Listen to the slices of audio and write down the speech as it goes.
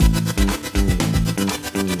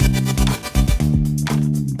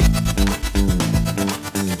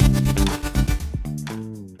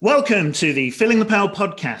Welcome to the Filling the Pale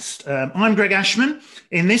podcast. I'm Greg Ashman.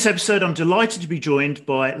 In this episode, I'm delighted to be joined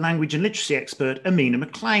by language and literacy expert Amina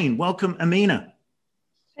McLean. Welcome, Amina.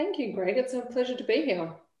 Thank you, Greg. It's a pleasure to be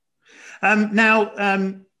here.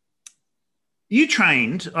 You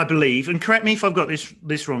trained, I believe, and correct me if I've got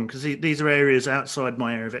this wrong, because these are areas outside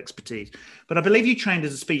my area of expertise, but I believe you trained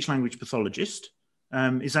as a speech language pathologist.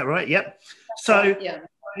 Is that right? Yep. So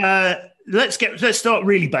Yeah. Let's start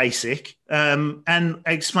really basic and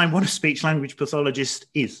explain what a speech language pathologist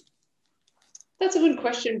is. That's a good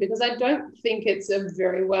question because I don't think it's a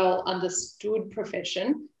very well understood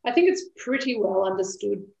profession. I think it's pretty well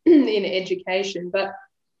understood in education, but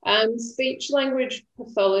speech language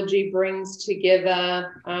pathology brings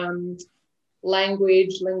together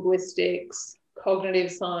language, linguistics,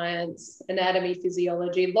 cognitive science, anatomy,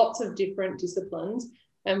 physiology, lots of different disciplines.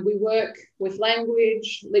 And we work with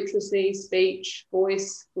language, literacy, speech,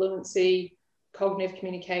 voice, fluency, cognitive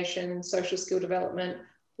communication, social skill development,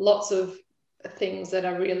 lots of things that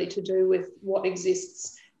are really to do with what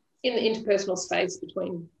exists in the interpersonal space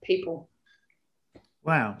between people.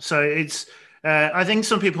 Wow. So it's, I think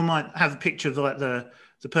some people might have a picture of like the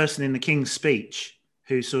person in the King's Speech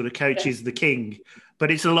who sort of coaches the king,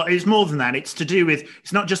 but it's more than that. It's to do with,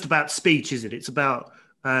 it's not just about speech, is it? It's about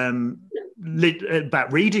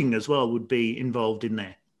reading as well would be involved in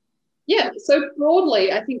there. Yeah, so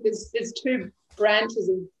broadly, I think there's two branches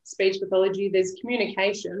of speech pathology. There's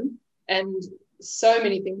communication, and so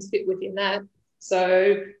many things fit within that.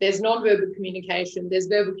 So there's non-verbal communication, there's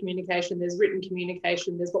verbal communication, there's written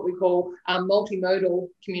communication, there's what we call multimodal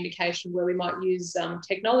communication, where we might use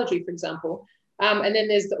technology, for example. And then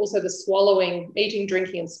there's also the swallowing, eating,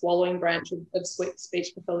 drinking, and swallowing branch of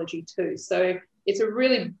speech pathology too. So it's a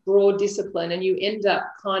really broad discipline, and you end up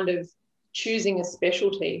kind of choosing a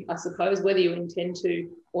specialty, I suppose, whether you intend to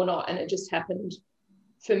or not. And it just happened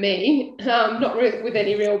for me, not really with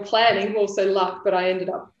any real planning, also luck, but I ended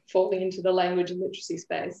up falling into the language and literacy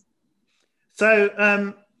space.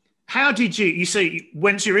 So how did you see,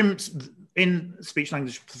 once you're in speech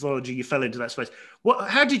language pathology, you fell into that space.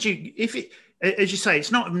 How did you, as you say,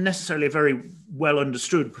 it's not necessarily a very well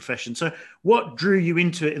understood profession. So what drew you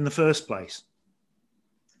into it in the first place?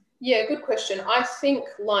 Yeah, good question. I think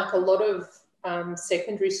like a lot of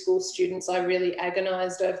secondary school students, I really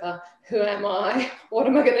agonised over who am I, what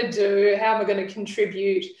am I going to do, how am I going to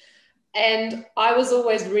contribute? And I was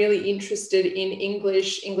always really interested in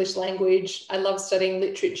English language. I loved studying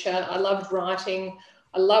literature. I loved writing.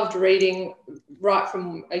 I loved reading right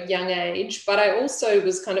from a young age. But I also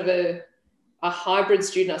was kind of a hybrid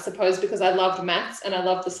student, I suppose, because I loved maths and I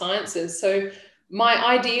loved the sciences. So my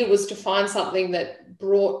idea was to find something that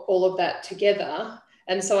brought all of that together.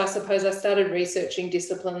 And so I suppose I started researching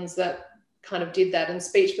disciplines that kind of did that, and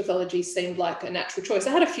speech pathology seemed like a natural choice. I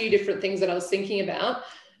had a few different things that I was thinking about,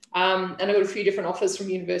 and I got a few different offers from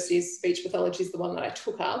universities. Speech pathology is the one that I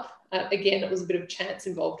took up. Again, it was a bit of chance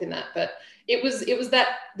involved in that, but it was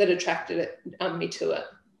that attracted me to it.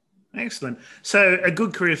 Excellent. So a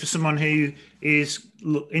good career for someone who is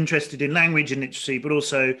interested in language and literacy, but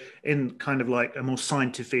also in kind of like a more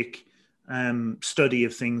scientific study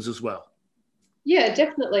of things as well. Yeah,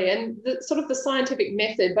 definitely. And the scientific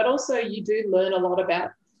method, but also you do learn a lot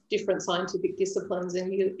about different scientific disciplines,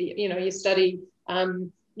 and you study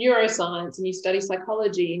neuroscience, and you study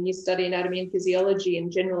psychology, and you study anatomy and physiology, and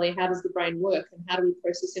generally how does the brain work and how do we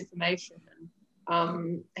process information,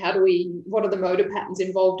 and what are the motor patterns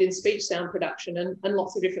involved in speech sound production, and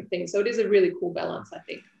lots of different things. So it is a really cool balance, I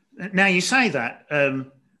think. Now you say that,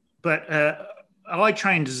 but I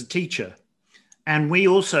trained as a teacher, and we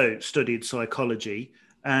also studied psychology.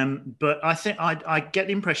 But I think I get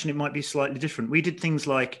the impression it might be slightly different. We did things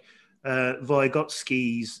like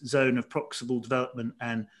Vygotsky's zone of proximal development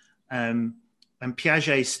and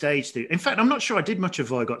Piaget's stage theory. In fact, I'm not sure I did much of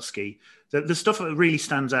Vygotsky. The stuff that really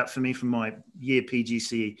stands out for me from my year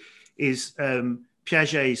PGCE is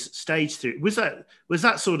Piaget's stage theory. Was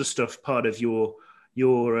that sort of stuff part of your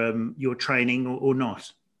training or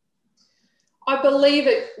not? I believe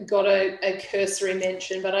it got a cursory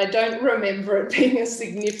mention, but I don't remember it being a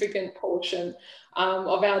significant portion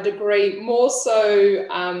of our degree. More so,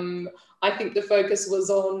 I think the focus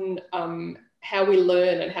was on how we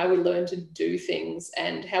learn and how we learn to do things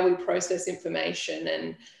and how we process information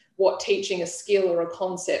and what teaching a skill or a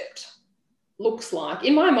concept looks like.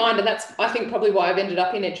 In my mind, and that's, I think, probably why I've ended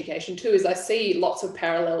up in education too, is I see lots of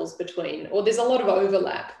parallels there's a lot of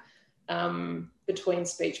overlap between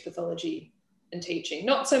speech pathology and teaching.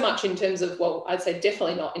 Not so much in terms of, I'd say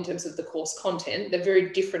definitely not in terms of the course content. They're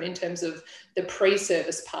very different in terms of the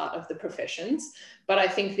pre-service part of the professions. But I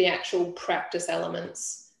think the actual practice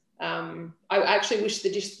elements I actually wish the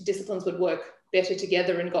disciplines would work better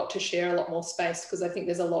together and got to share a lot more space, because I think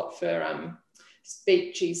there's a lot for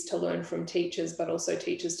speechies to learn from teachers, but also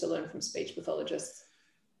teachers to learn from speech pathologists.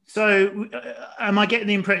 So am I getting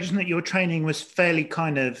the impression that your training was fairly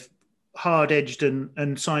kind of hard-edged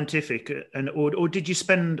and scientific, or did you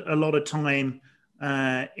spend a lot of time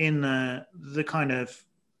in the kind of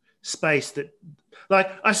space that,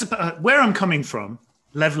 like, I suppose where I'm coming from,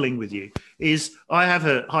 leveling with you, is I have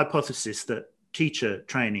a hypothesis that teacher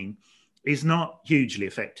training is not hugely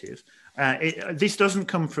effective. This doesn't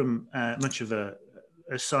come from much of a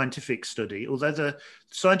scientific study, although the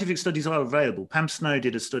scientific studies are available. Pam Snow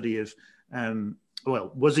did a study of,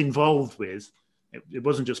 was involved with, it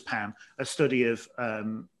wasn't just Pam, a study of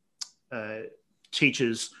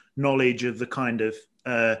teachers' knowledge of the kind of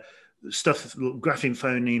stuff, grapheme,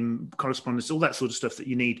 phoneme, correspondence, all that sort of stuff that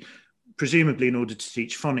you need, presumably in order to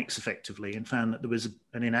teach phonics effectively, and found that there was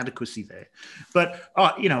an inadequacy there. But,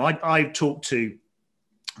 I talked to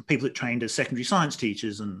people that trained as secondary science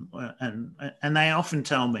teachers, and they often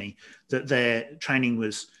tell me that their training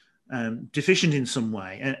was deficient in some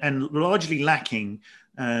way and largely lacking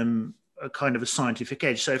a kind of a scientific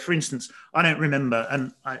edge. So, for instance, I don't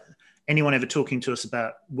remember anyone ever talking to us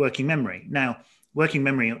about working memory. Now, working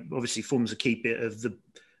memory obviously forms a key bit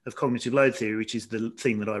of cognitive load theory, which is the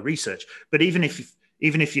thing that I research. But even if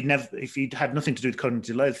you'd had nothing to do with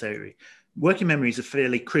cognitive load theory, working memory is a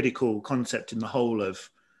fairly critical concept in the whole of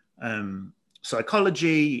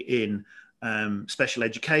psychology, in special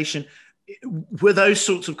education. Were those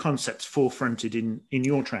sorts of concepts forefronted in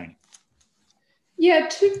your training? Yeah,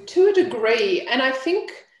 to a degree. And I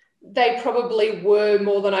think they probably were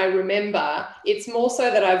more than I remember. It's more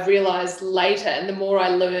so that I've realised later, and the more I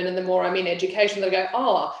learn and the more I'm in education, they go,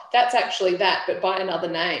 oh, that's actually that, but by another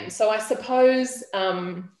name. So I suppose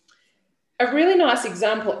a really nice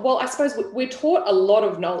example, well, I suppose we're taught a lot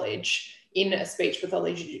of knowledge in a speech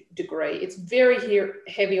pathology degree. It's very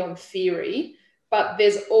heavy on theory, but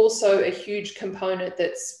there's also a huge component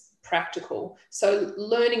that's practical. So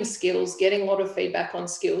learning skills, getting a lot of feedback on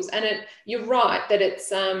skills. And you're right that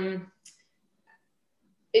it's an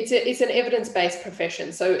evidence-based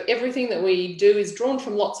profession. So everything that we do is drawn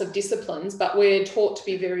from lots of disciplines, but we're taught to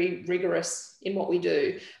be very rigorous in what we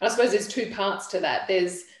do. And I suppose there's two parts to that.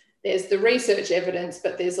 There's the research evidence,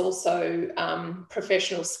 but there's also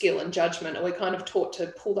professional skill and judgment. And we're kind of taught to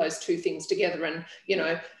pull those two things together. And,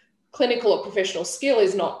 clinical or professional skill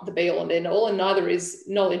is not the be all and end all, and neither is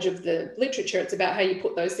knowledge of the literature. It's about how you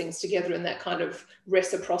put those things together and that kind of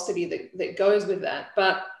reciprocity that goes with that.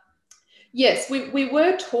 But yes, we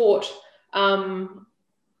were taught, in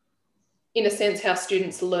a sense, how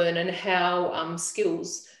students learn and how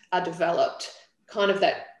skills are developed, kind of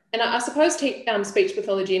that. And I suppose speech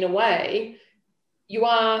pathology, in a way, you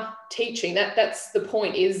are teaching. That's the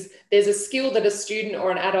point, is there's a skill that a student or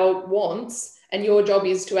an adult wants, and your job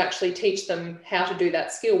is to actually teach them how to do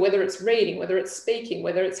that skill, whether it's reading, whether it's speaking,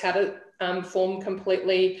 whether it's how to form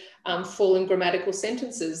completely full and grammatical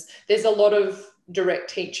sentences. There's a lot of direct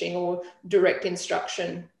teaching or direct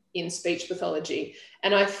instruction in speech pathology.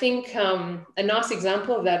 And I think a nice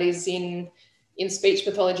example of that is in speech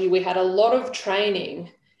pathology, we had a lot of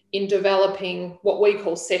training in developing what we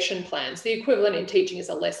call session plans. The equivalent in teaching is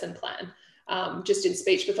a lesson plan. Just in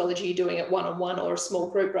speech pathology, you're doing it one-on-one or a small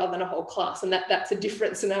group rather than a whole class, and that's a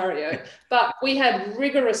different scenario. But we had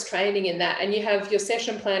rigorous training in that, and you have your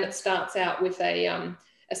session plan. It starts out with a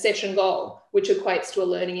session goal, which equates to a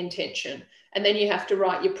learning intention. And then you have to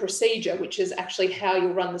write your procedure, which is actually how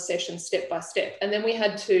you'll run the session step by step. And then we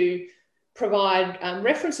had to provide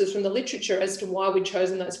references from the literature as to why we'd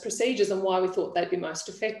chosen those procedures and why we thought they'd be most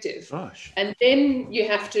effective. Gosh. And then you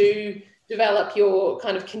have to develop your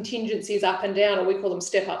kind of contingencies up and down, or we call them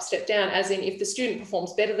step up, step down, as in if the student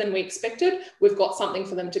performs better than we expected, we've got something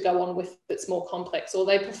for them to go on with that's more complex, or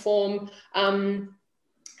they perform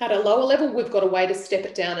at a lower level, we've got a way to step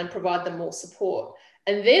it down and provide them more support.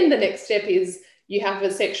 And then the next step is you have a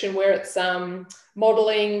section where it's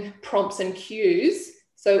modelling, prompts and cues.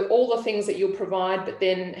 So all the things that you'll provide, but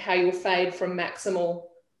then how you'll fade from maximal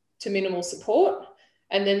to minimal support.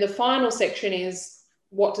 And then the final section is,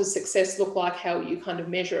 what does success look like? How will you kind of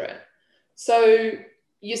measure it? So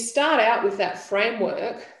you start out with that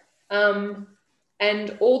framework,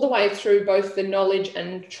 and all the way through both the knowledge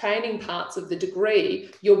and training parts of the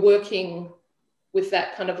degree, you're working with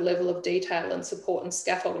that kind of level of detail and support and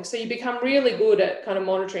scaffolding. So you become really good at kind of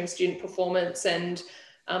monitoring student performance and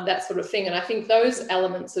that sort of thing. And I think those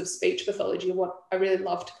elements of speech pathology are what I really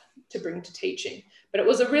loved to bring to teaching. But it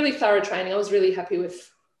was a really thorough training. I was really happy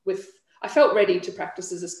with I felt ready to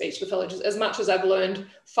practice as a speech pathologist. As much as I've learned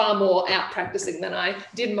far more out practicing than I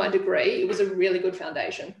did in my degree, it was a really good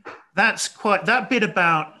foundation. That's quite, that bit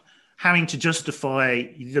about having to justify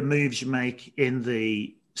the moves you make in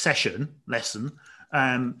the lesson,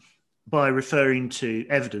 by referring to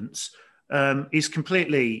evidence, is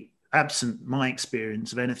completely absent my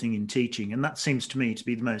experience of anything in teaching. And that seems to me to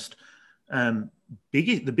be the most the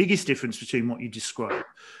biggest difference between what you describe.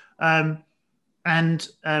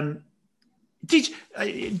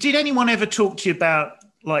 Did anyone ever talk to you about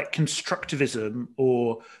like constructivism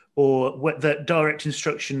or that direct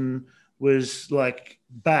instruction was like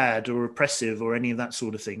bad or oppressive or any of that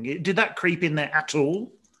sort of thing? Did that creep in there at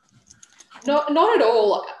all? Not at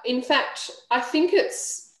all. In fact, I think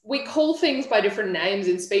we call things by different names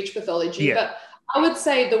in speech pathology, but I would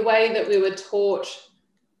say the way that we were taught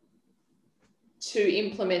to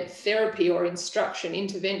implement therapy or instruction,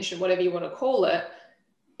 intervention, whatever you want to call it,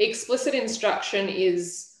 explicit instruction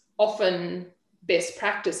is often best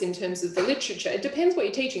practice in terms of the literature. It depends what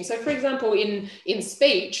you're teaching. So for example, in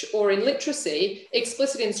speech or in literacy,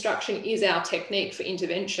 explicit instruction is our technique for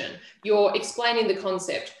intervention. You're explaining the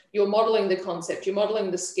concept, you're modeling the concept, you're modeling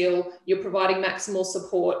the skill, you're providing maximal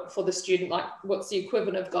support for the student, like what's the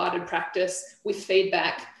equivalent of guided practice with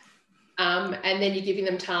feedback. And then you're giving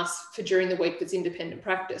them tasks for during the week that's independent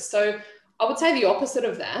practice. So I would say the opposite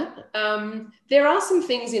of that. There are some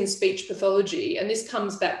things in speech pathology, and this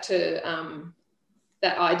comes back to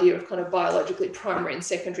that idea of kind of biologically primary and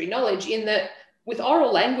secondary knowledge, in that with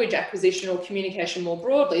oral language acquisition or communication more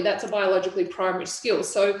broadly, that's a biologically primary skill.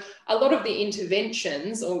 So a lot of the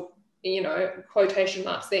interventions, or, you know, quotation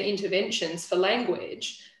marks, they're interventions for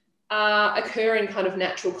language, occur in kind of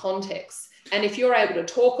natural contexts. And if you're able to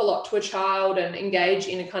talk a lot to a child and engage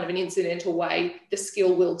in a kind of an incidental way, the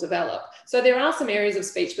skill will develop. So there are some areas of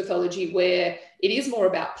speech pathology where it is more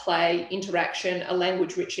about play, interaction, a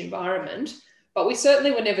language-rich environment. But we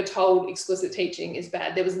certainly were never told explicit teaching is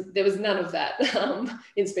bad. There was none of that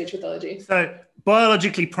in speech pathology. So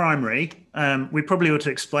biologically primary, we probably ought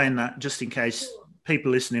to explain that just in case people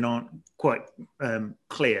listening aren't quite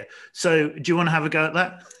clear. So do you want to have a go at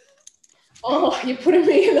that? Oh, you're putting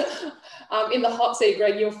me in the hot seat,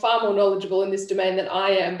 Greg. You're far more knowledgeable in this domain than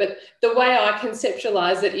I am. But the way I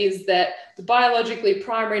conceptualize it is that the biologically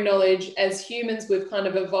primary knowledge, as humans, we've kind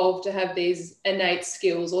of evolved to have these innate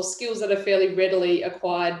skills, or skills that are fairly readily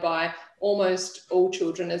acquired by almost all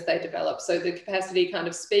children as they develop. So the capacity to kind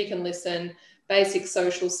of speak and listen, basic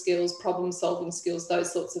social skills, problem solving skills,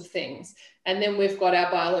 those sorts of things. And then we've got our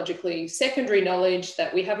biologically secondary knowledge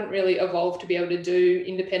that we haven't really evolved to be able to do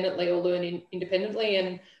independently or learn independently.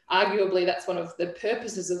 And arguably that's one of the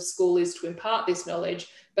purposes of school, is to impart this knowledge,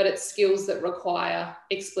 but it's skills that require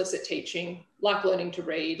explicit teaching, like learning to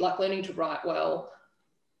read, like learning to write well,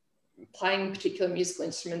 playing particular musical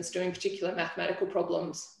instruments, doing particular mathematical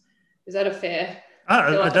problems. Is that a fair?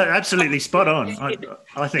 Absolutely spot on.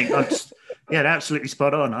 I think that's, yeah, absolutely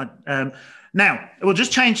spot on. Now, we'll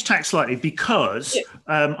just change tack slightly because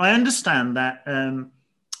I understand that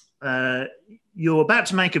you're about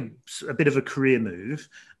to make a bit of a career move,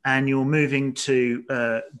 and you're moving to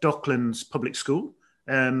Docklands Public School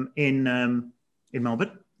in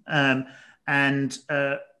Melbourne.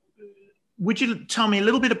 Would you tell me a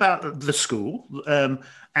little bit about the school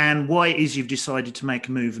and why it is you've decided to make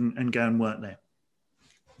a move and go and work there?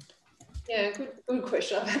 Yeah, good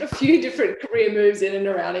question. I've had a few different career moves in and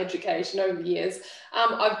around education over the years.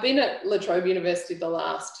 I've been at La Trobe University the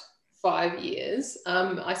last 5 years.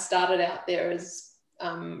 I started out there as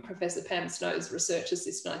Professor Pam Snow's research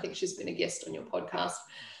assistant. I think she's been a guest on your podcast.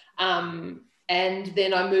 And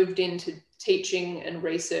then I moved into teaching and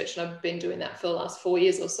research, and I've been doing that for the last 4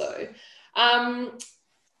 years or so.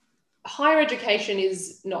 Higher education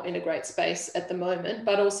is not in a great space at the moment,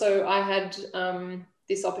 but also I had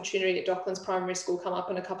this opportunity at Docklands Primary School come up,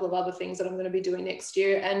 and a couple of other things that I'm going to be doing next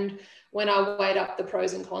year. And when I weighed up the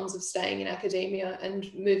pros and cons of staying in academia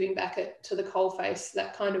and moving back to the coalface,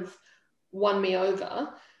 that kind of won me over.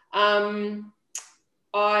 I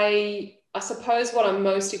suppose what I'm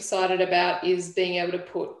most excited about is being able to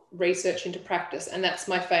put research into practice, and that's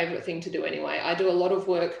my favourite thing to do anyway. I do a lot of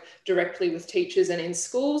work directly with teachers and in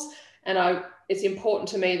schools, and it's important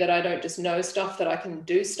to me that I don't just know stuff, that I can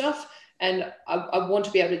do stuff. And I want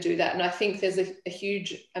to be able to do that. And I think there's a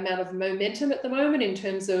huge amount of momentum at the moment in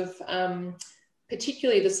terms of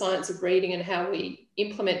particularly the science of reading and how we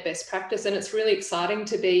implement best practice. And it's really exciting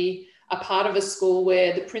to be a part of a school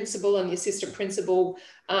where the principal and the assistant principal,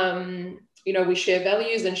 we share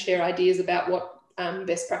values and share ideas about what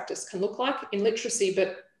best practice can look like in literacy,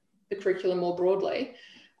 but the curriculum more broadly.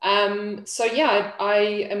 So yeah,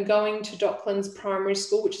 I am going to Docklands Primary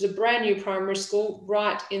School, which is a brand new primary school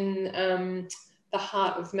right in the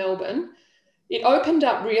heart of Melbourne. It opened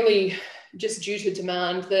up really just due to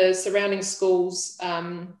demand. The surrounding schools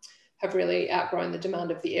have really outgrown the demand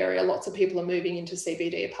of the area. Lots of people are moving into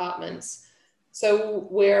CBD apartments. So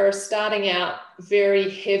we're starting out very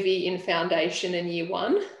heavy in foundation in year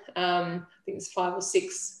one. I think it's 5 or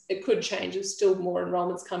 6. It could change. There's still more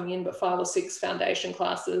enrolments coming in, but 5 or 6 foundation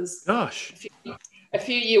classes. Gosh. A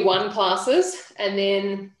few year one classes, and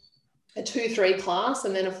then a 2-3 class,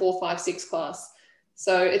 and then a 4-5-6 class.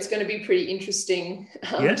 So it's going to be pretty interesting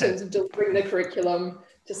in terms of delivering the curriculum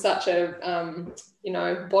to such a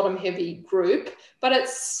bottom heavy group. But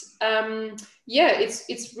it's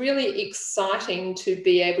it's really exciting to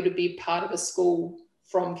be able to be part of a school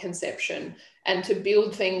from conception and to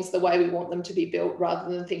build things the way we want them to be built, rather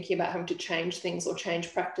than thinking about having to change things or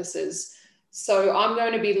change practices. So I'm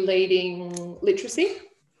going to be leading literacy.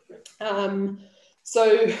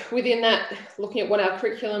 So within that, looking at what our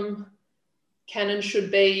curriculum canon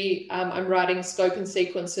should be, I'm writing scope and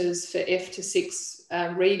sequences for F to 6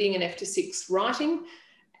 reading and F to 6 writing.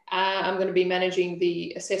 I'm going to be managing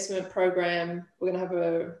the assessment program. We're going to have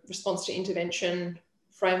a response to intervention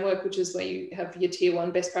framework, which is where you have your tier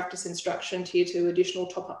 1 best practice instruction, tier 2 additional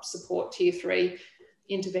top-up support, tier 3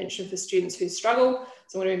 intervention for students who struggle.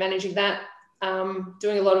 So I'm going to be managing that,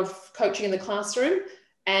 doing a lot of coaching in the classroom,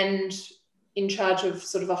 and in charge of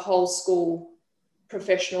sort of a whole school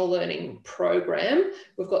professional learning program.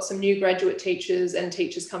 We've got some new graduate teachers and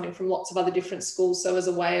teachers coming from lots of other different schools. So as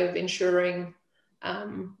a way of ensuring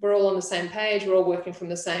we're all on the same page, we're all working from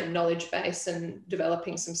the same knowledge base and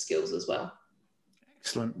developing some skills as well.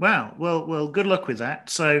 Excellent. Wow. Well, good luck with that.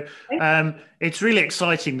 So it's really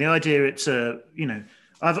exciting. The idea, it's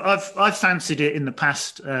I've fancied it in the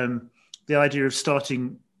past. The idea of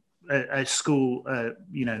starting a school,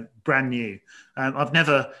 brand new. I've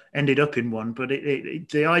never ended up in one, but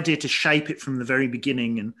the idea to shape it from the very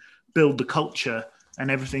beginning and build the culture and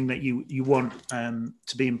everything that you want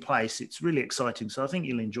to be in place, it's really exciting. So I think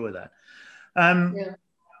you'll enjoy that.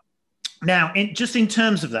 Now, in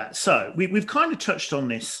terms of that, so we've kind of touched on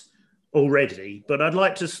this already, but I'd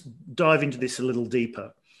like to dive into this a little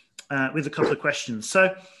deeper with a couple of questions.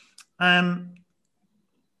 So,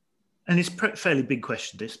 and it's a fairly big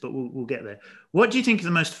question, this, but we'll get there. What do you think are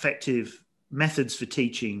the most effective methods for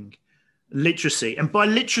teaching literacy? And by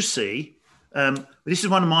literacy, this is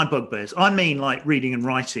one of my bugbears. I mean like reading and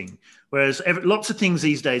writing, whereas lots of things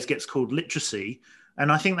these days gets called literacy.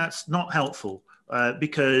 And I think that's not helpful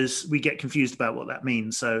because we get confused about what that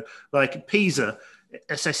means. So like PISA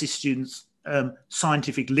assesses students'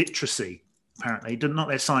 scientific literacy, apparently, not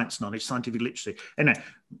their science knowledge, scientific literacy. Anyway,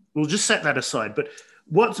 we'll just set that aside. But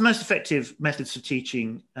what's the most effective methods for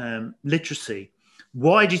teaching literacy?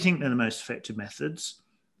 Why do you think they're the most effective methods?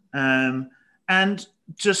 And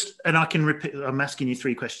I can repeat, I'm asking you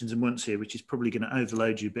 3 questions in once here, which is probably going to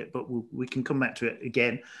overload you a bit, but we can come back to it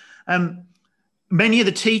again. Many of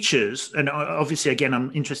the teachers, and obviously, again,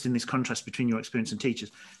 I'm interested in this contrast between your experience and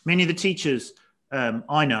teachers. Many of the teachers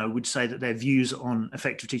I know would say that their views on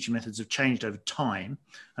effective teaching methods have changed over time.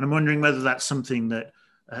 And I'm wondering whether that's something that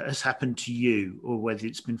has happened to you or whether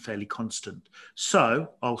it's been fairly constant. So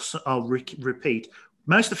I'll repeat,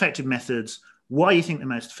 most effective methods, why you think they're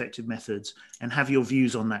most effective methods, and have your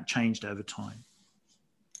views on that changed over time?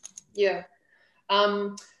 Yeah.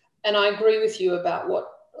 And I agree with you about what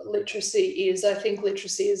literacy is. I think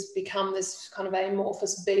literacy has become this kind of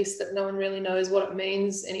amorphous beast that no one really knows what it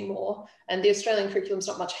means anymore. And the Australian curriculum's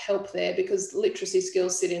not much help there because literacy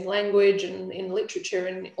skills sit in language and in literature,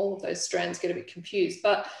 and all of those strands get a bit confused.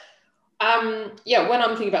 But when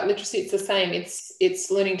I'm thinking about literacy, it's the same. It's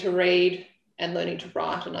learning to read and learning to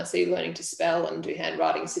write. And I see learning to spell and do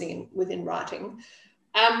handwriting sitting within writing.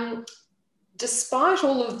 Despite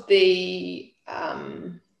all of the, I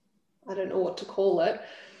don't know what to call it,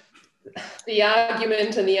 the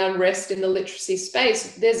argument and the unrest in the literacy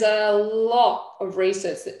space, there's a lot of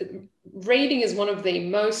research. Reading is one of the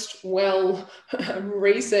most well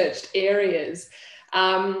researched areas.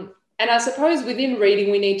 And I suppose within reading,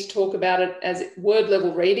 we need to talk about it as word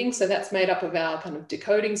level reading. So that's made up of our kind of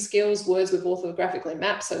decoding skills, words we've orthographically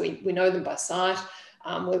mapped, so we know them by sight.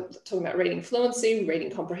 We're talking about reading fluency, reading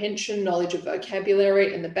comprehension, knowledge of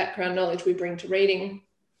vocabulary, and the background knowledge we bring to reading.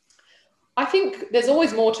 I think there's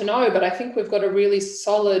always more to know, but I think we've got a really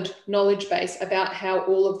solid knowledge base about how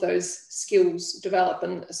all of those skills develop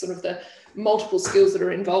and sort of the multiple skills that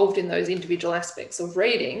are involved in those individual aspects of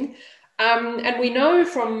reading. And we know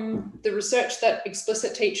from the research that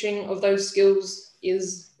explicit teaching of those skills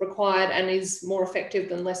is required and is more effective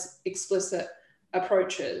than less explicit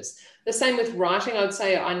approaches. The same with writing. I would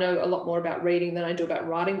say I know a lot more about reading than I do about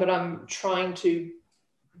writing, but I'm trying to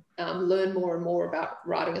learn more and more about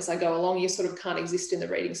writing as I go along. You sort of can't exist in the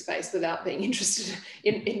reading space without being interested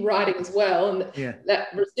in writing as well. And that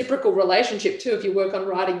reciprocal relationship too, if you work on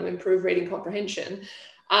writing, you improve reading comprehension.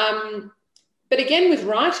 But again, with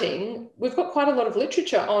writing, we've got quite a lot of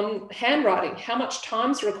literature on handwriting, how much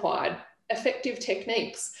time's required, effective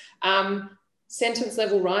techniques, sentence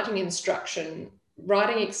level writing instruction,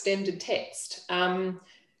 writing extended text,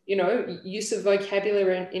 use of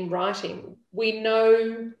vocabulary in writing. We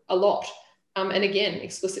know a lot. And again,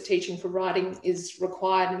 explicit teaching for writing is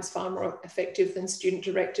required and is far more effective than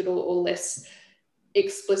student-directed or less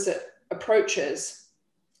explicit approaches.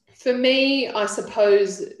 For me, I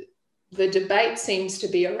suppose the debate seems to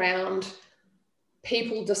be around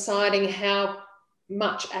people deciding how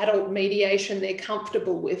much adult mediation they're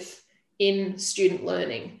comfortable with in student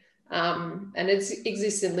learning. And it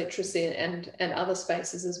exists in literacy and other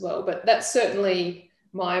spaces as well. But that's certainly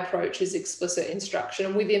my approach, is explicit instruction.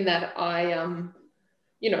 And within that, I'm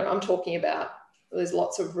talking about, there's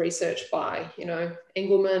lots of research by,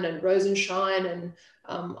 Engelman and Rosenshine, and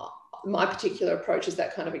my particular approach is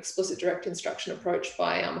that kind of explicit direct instruction approach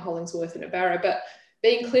by Hollingsworth and Ibarra. But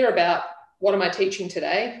being clear about, what am I teaching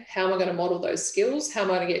today? How am I going to model those skills? How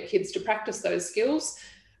am I going to get kids to practice those skills?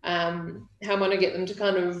 How am I going to get them to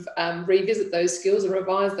kind of revisit those skills and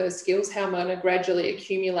revise those skills? How am I going to gradually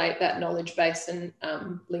accumulate that knowledge base and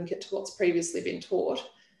link it to what's previously been taught?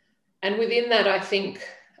 And within that, I think,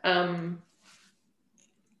 I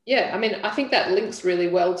think that links really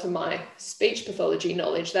well to my speech pathology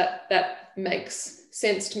knowledge. That makes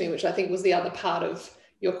sense to me, which I think was the other part of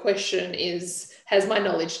your question, is, has my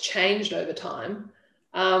knowledge changed over time?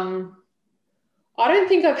 I don't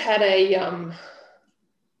think I've had a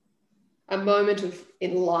moment of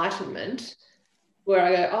enlightenment where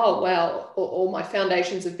I go, oh, wow, all my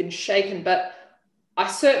foundations have been shaken, but I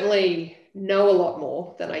certainly know a lot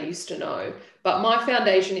more than I used to know. But my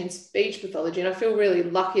foundation in speech pathology, and I feel really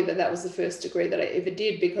lucky that that was the first degree that I ever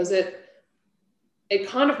did, because it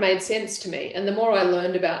kind of made sense to me. And the more I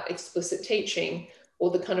learned about explicit teaching, or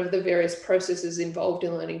the kind of the various processes involved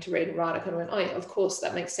in learning to read and write, I kind of went, oh yeah, of course,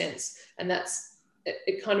 that makes sense. And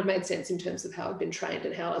it kind of made sense in terms of how I've been trained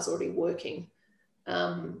and how I was already working.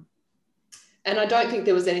 And I don't think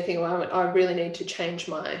there was anything where I went, I really need to change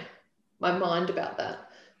my mind about that.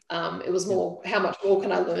 It was more, how much more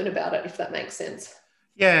can I learn about it, if that makes sense.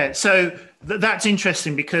 Yeah, so that's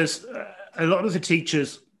interesting, because a lot of the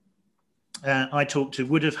teachers I talked to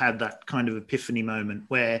would have had that kind of epiphany moment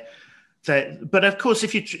where but of course,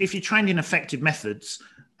 if you're trained in effective methods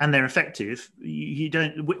and they're effective, you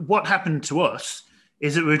don't. What happened to us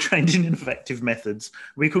is that we were trained in ineffective methods.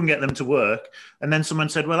 We couldn't get them to work, and then someone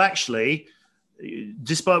said, "Well, actually,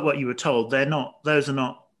 despite what you were told, those are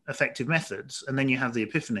not effective methods." And then you have the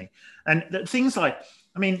epiphany, and things like,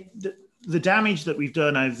 the damage that we've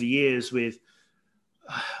done over the years with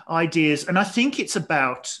ideas, and I think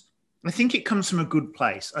it comes from a good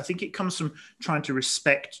place. I think it comes from trying to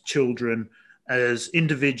respect children as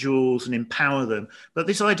individuals and empower them. But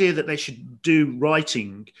this idea that they should do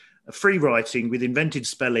writing, free writing with invented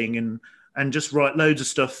spelling, and just write loads of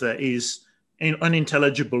stuff that is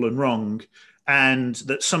unintelligible and wrong, and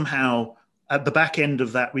that somehow at the back end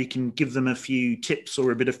of that we can give them a few tips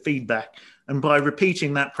or a bit of feedback, and by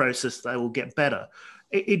repeating that process they will get better.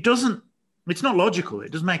 It's not logical.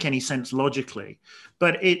 It doesn't make any sense logically,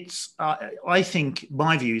 but I think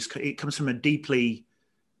my view is it comes from a deeply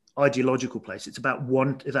ideological place. It's about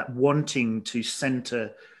wanting to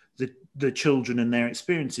center the children and their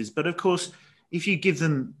experiences. But of course, if you give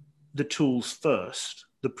them the tools first,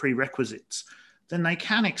 the prerequisites, then they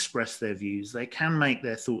can express their views. They can make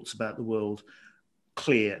their thoughts about the world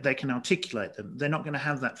clear. They can articulate them. They're not going to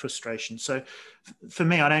have that frustration. So for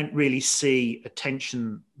me, I don't really see a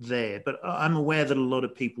tension there, but I'm aware that a lot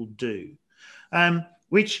of people do. And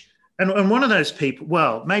one of those people,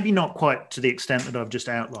 well, maybe not quite to the extent that I've just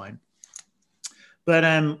outlined, but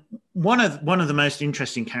one of the most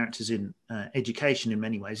interesting characters in education in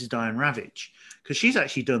many ways is Diane Ravitch, because she's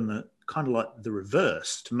actually done the kind of like the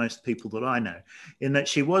reverse to most people that I know, in that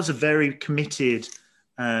she was a very committed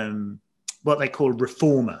what they call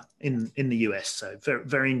reformer in the US, so very,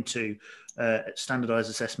 very into standardized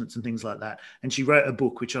assessments and things like that. And she wrote a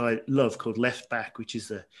book which I love called Left Back, which is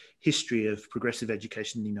the history of progressive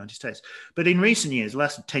education in the United States. But in recent years, the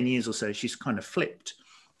last 10 years or so, she's kind of flipped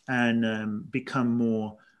and become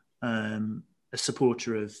more a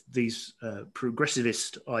supporter of these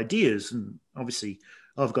progressivist ideas, and obviously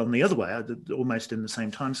I've gone the other way, almost in the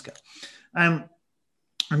same timescale. And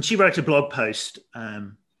she wrote a blog post,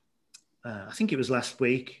 I think it was last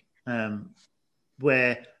week,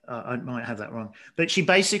 where I might have that wrong, but she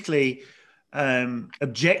basically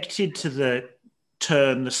objected to the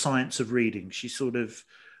term the science of reading. She sort of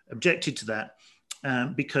objected to that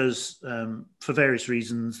because for various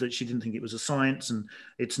reasons, that she didn't think it was a science and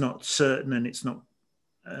it's not certain and it's not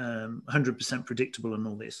 100% predictable and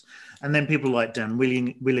all this. And then people like Dan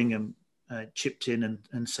Willingham chipped in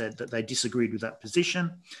and said that they disagreed with that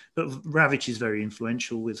position. But Ravitch is very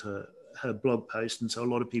influential with her blog post, and so a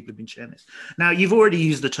lot of people have been sharing this. Now, you've already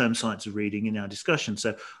used the term science of reading in our discussion,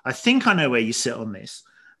 so I think I know where you sit on this.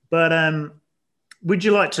 But would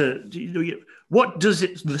you like to, what does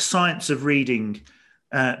the science of reading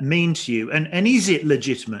mean to you? And is it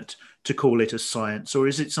legitimate to call it a science, or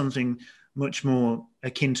is it something much more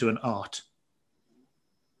akin to an art?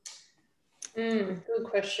 Good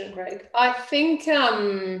question, Greg. I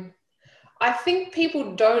think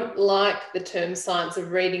people don't like the term science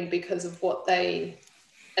of reading because of what they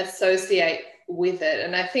associate with it.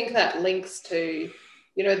 And I think that links to,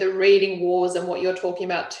 the reading wars and what you're talking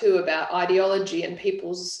about too, about ideology and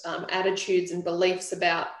people's attitudes and beliefs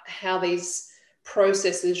about how these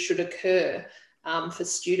processes should occur for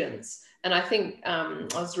students. And I think I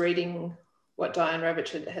was reading what Diane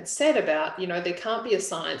Ravitch had said about, there can't be a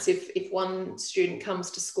science if one student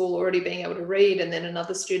comes to school already being able to read, and then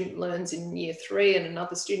another student learns in year 3 and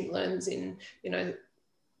another student learns in,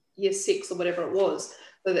 year 6 or whatever it was,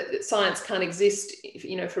 so that science can't exist,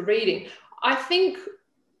 for reading. I think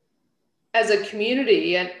as a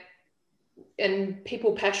community and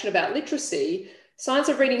people passionate about literacy, science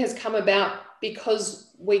of reading has come about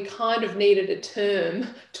because we kind of needed a term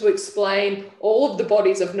to explain all of the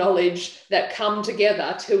bodies of knowledge that come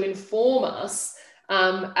together to inform us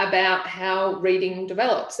about how reading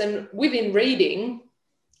develops. And within reading,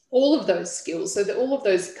 all of those skills, so that all of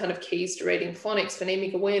those kind of keys to reading, phonics,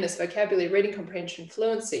 phonemic awareness, vocabulary, reading comprehension,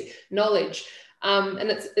 fluency, knowledge,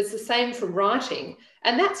 and it's the same for writing.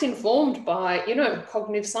 And that's informed by,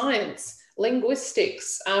 cognitive science,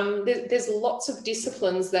 linguistics. There's lots of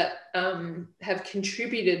disciplines that have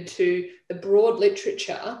contributed to the broad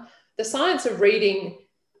literature. The science of reading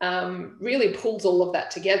really pulls all of that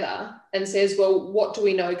together and says, well, what do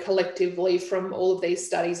we know collectively from all of these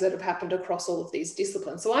studies that have happened across all of these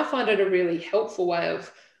disciplines? So I find it a really helpful way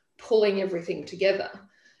of pulling everything together.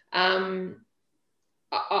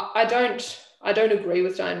 I don't agree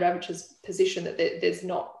with Diane Ravitch's position that there's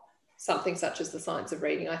not something such as the science of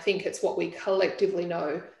reading. I think it's what we collectively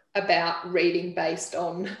know about reading based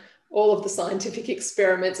on all of the scientific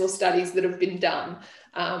experiments or studies that have been done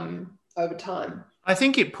over time. I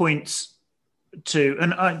think it points to,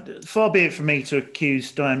 and far be it from me to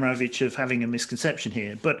accuse Diane Ravitch of having a misconception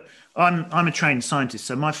here, but I'm a trained scientist,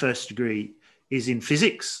 so my first degree is in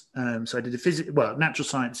physics. So I did natural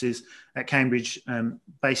sciences at Cambridge,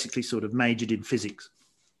 basically sort of majored in physics.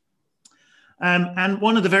 And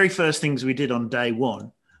one of the very first things we did on day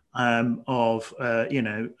one of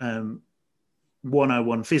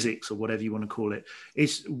 101 physics, or whatever you want to call it,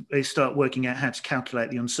 is start working out how to calculate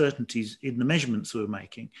the uncertainties in the measurements we were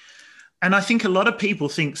making. And I think a lot of people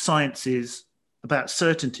think science is about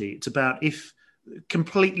certainty. It's about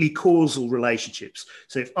completely causal relationships.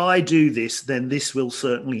 So if I do this, then this will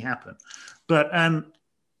certainly happen. But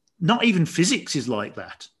not even physics is like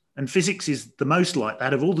that. And physics is the most like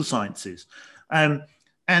that of all the sciences.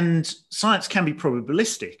 And science can be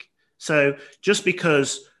probabilistic. So just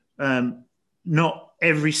because not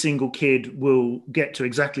every single kid will get to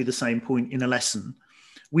exactly the same point in a lesson,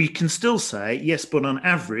 we can still say, yes, but on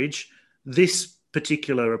average, this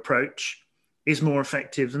particular approach is more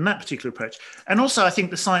effective than that particular approach. And also, I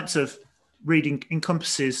think the science of reading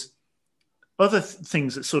encompasses other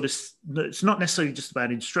things that sort of, it's not necessarily just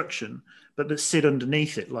about instruction, but that sit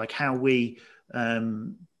underneath it, like how we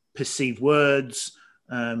perceive words.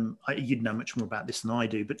 You'd know much more about this than I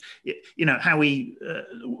do, but how we,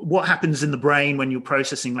 what happens in the brain when you're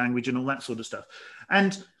processing language and all that sort of stuff.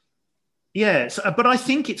 And yeah, but I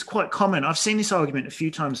think it's quite common. I've seen this argument a few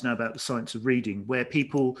times now about the science of reading, where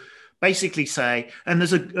people basically say, and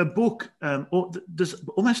there's a book, or there's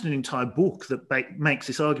almost an entire book that makes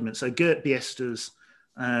this argument. So Gert Biester's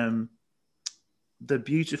The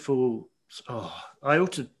Beautiful, I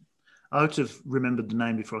ought to have remembered the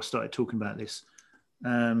name before I started talking about this.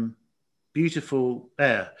 Beautiful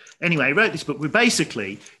Air. Anyway, he wrote this book where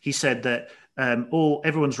basically he said that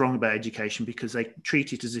everyone's wrong about education because they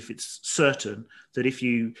treat it as if it's certain that if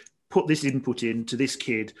you put this input in to this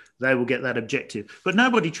kid, they will get that objective. But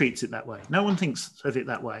nobody treats it that way. No one thinks of it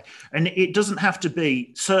that way. And it doesn't have to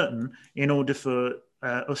be certain in order for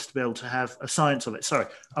us to be able to have a science of it. Sorry,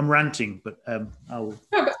 I'm ranting, but I'll...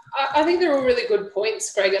 No, but I think they're all really good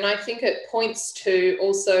points, Greg. And I think it points to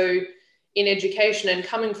also in education, and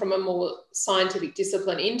coming from a more scientific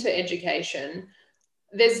discipline into education,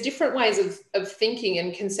 there's different ways of thinking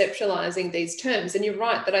and conceptualizing these terms. And you're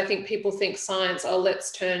right that I think people think science, oh,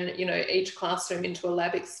 let's turn, each classroom into a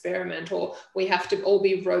lab experiment, or we have to all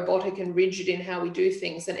be robotic and rigid in how we do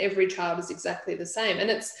things, and every child is exactly the same. And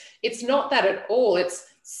it's not that at all. It's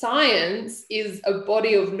science is a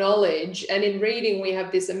body of knowledge. And in reading, we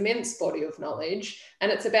have this immense body of knowledge.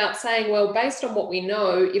 And it's about saying, well, based on what we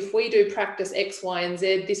know, if we do practice X, Y, and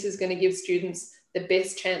Z, this is going to give students the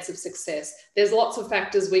best chance of success. There's lots of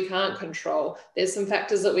factors we can't control. There's some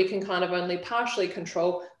factors that we can kind of only partially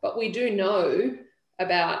control, but we do know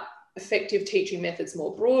about effective teaching methods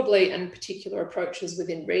more broadly and particular approaches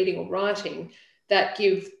within reading or writing that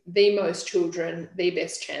give the most children the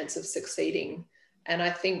best chance of succeeding. And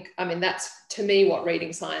that's to me what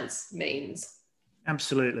reading science means.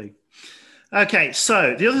 Absolutely. Okay,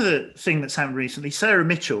 so the other thing that's happened recently, Sarah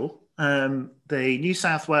Mitchell, the New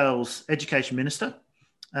South Wales Education Minister,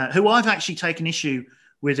 who I've actually taken issue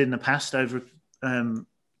with in the past over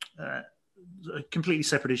a completely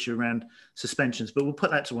separate issue around suspensions, but we'll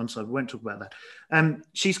put that to one side. We won't talk about that.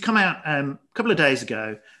 She's come out a couple of days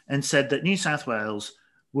ago and said that New South Wales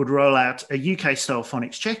would roll out a UK-style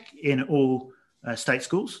phonics check in all state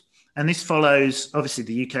schools. And this follows, obviously,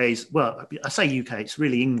 the UK's, well, I say UK, it's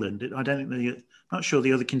really England. I don't think not sure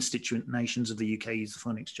the other constituent nations of the UK use the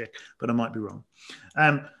phonics check, but I might be wrong.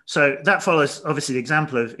 So that follows, obviously, the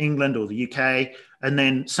example of England or the UK, and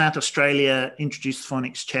then South Australia introduced the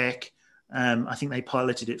phonics check. I think they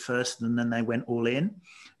piloted it first, and then they went all in.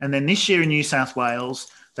 And then this year in New South Wales,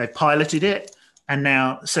 they piloted it, and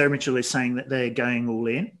now Sarah Mitchell is saying that they're going all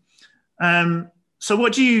in. So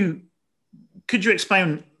could you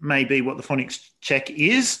explain maybe what the phonics check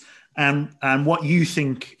is and what you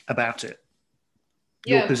think about it?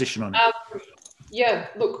 Your position on it.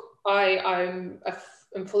 Look, I'm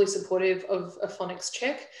fully supportive of a phonics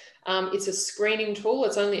check. It's a screening tool.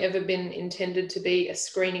 It's only ever been intended to be a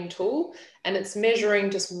screening tool, and it's measuring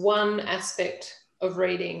just one aspect of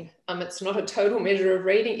reading. It's not a total measure of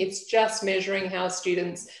reading. It's just measuring how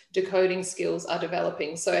students' decoding skills are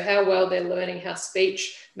developing. So how well they're learning how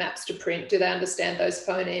speech maps to print. Do they understand those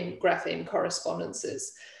phoneme, grapheme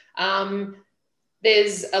correspondences?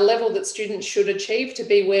 There's a level that students should achieve to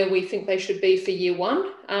be where we think they should be for year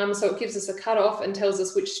one. So it gives us a cutoff and tells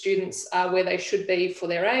us which students are where they should be for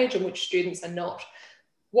their age and which students are not.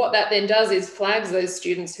 What that then does is flags those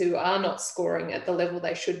students who are not scoring at the level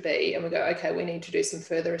they should be. And we go, okay, we need to do some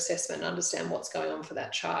further assessment and understand what's going on for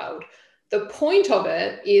that child. The point of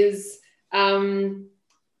it is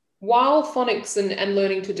while phonics and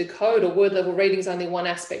learning to decode or word level reading is only one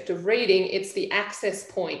aspect of reading, it's the access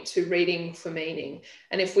point to reading for meaning.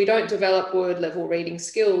 And if we don't develop word level reading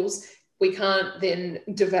skills, we can't then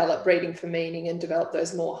develop reading for meaning and develop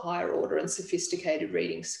those more higher order and sophisticated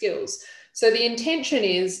reading skills. So the intention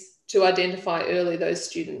is to identify early those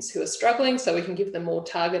students who are struggling so we can give them more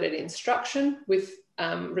targeted instruction with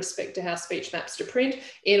respect to how speech maps to print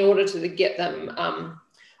in order to get them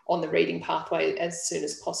on the reading pathway as soon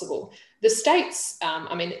as possible. The states,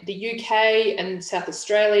 the UK and South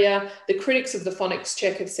Australia, the critics of the phonics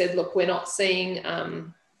check have said, look, we're not seeing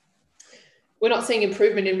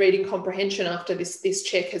improvement in reading comprehension after this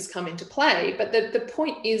check has come into play. But the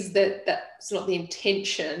point is that that's not the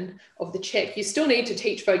intention of the check. You still need to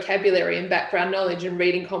teach vocabulary and background knowledge and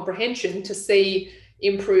reading comprehension to see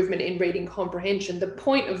improvement in reading comprehension. The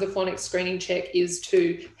point of the phonics screening check is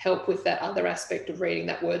to help with that other aspect of reading,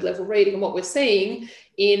 that word level reading. And what we're seeing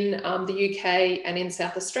in the UK and in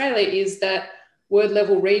South Australia is that word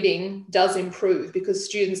level reading does improve because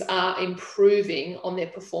students are improving on their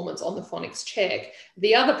performance on the phonics check.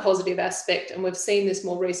 The other positive aspect, and we've seen this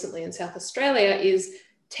more recently in South Australia, is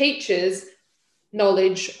teachers'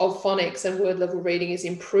 knowledge of phonics and word level reading is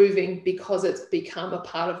improving because it's become a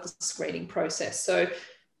part of the screening process. So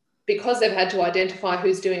because they've had to identify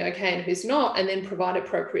who's doing okay and who's not, and then provide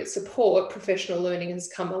appropriate support, professional learning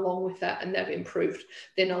has come along with that, and they've improved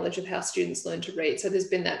their knowledge of how students learn to read. So there's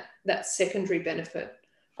been that secondary benefit,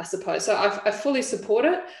 I suppose. So I fully support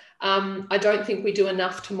it. I don't think we do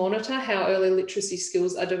enough to monitor how early literacy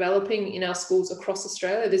skills are developing in our schools across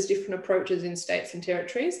Australia. There's different approaches in states and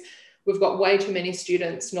territories. We've got way too many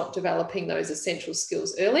students not developing those essential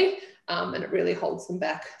skills early, and it really holds them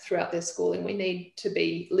back throughout their schooling. We need to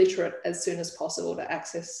be literate as soon as possible to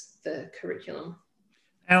access the curriculum.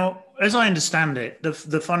 Now, as I understand it, the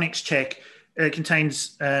phonics check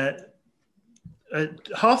contains half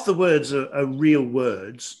the words are real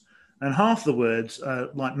words, and half the words are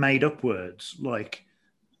like made up words, like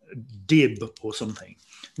dib or something.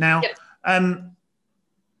 Now, a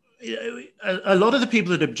lot of the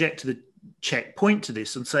people that object to the check point to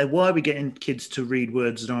this and say, why are we getting kids to read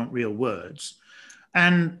words that aren't real words?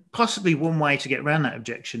 And possibly one way to get around that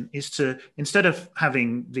objection is to, instead of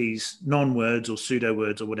having these non-words or pseudo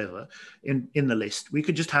words or whatever in the list, we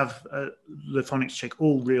could just have the phonics check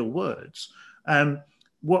all real words.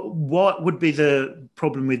 What would be the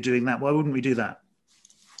problem with doing that? Why wouldn't we do that?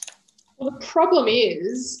 Well, the problem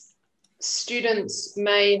is students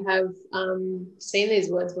may have seen these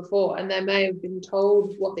words before, and they may have been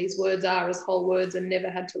told what these words are as whole words and never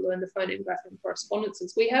had to learn the phoneme grapheme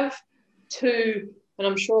correspondences. We have two, and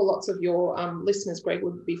I'm sure lots of your listeners, Greg,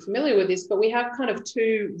 would be familiar with this, but we have kind of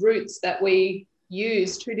two routes that we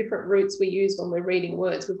use, two different routes we use when we're reading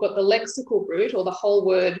words. We've got the lexical route, or the whole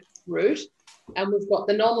word route, and we've got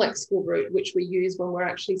the non-lexical route, which we use when we're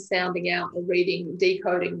actually sounding out or reading,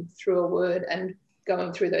 decoding through a word and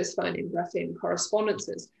going through those phoneme grapheme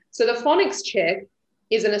correspondences. So the phonics check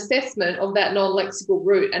is an assessment of that non-lexical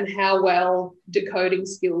route and how well decoding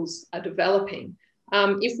skills are developing.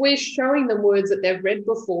 If we're showing them words that they've read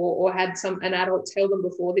before or had an adult tell them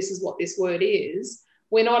before, this is what this word is,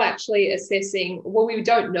 we're not actually assessing, well, we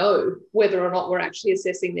don't know whether or not we're actually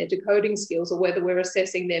assessing their decoding skills or whether we're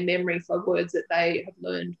assessing their memory for words that they have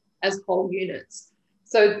learned as whole units.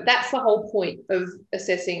 So that's the whole point of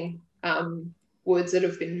assessing words that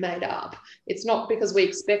have been made up. It's not because we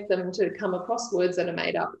expect them to come across words that are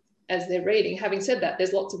made up as they're reading. Having said that,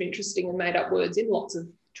 there's lots of interesting and made up words in lots of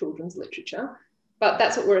children's literature, but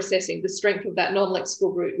that's what we're assessing, the strength of that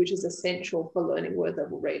non-lexical route, which is essential for learning word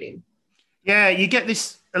level reading. Yeah, you get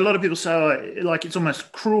this, a lot of people say, like, it's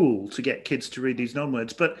almost cruel to get kids to read these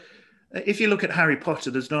non-words, but if you look at Harry Potter,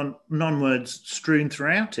 there's non-words strewn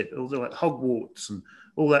throughout it, although like Hogwarts and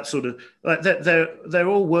all that sort of, like they're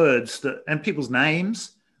all words that, and people's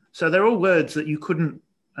names. So they're all words that you couldn't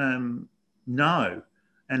know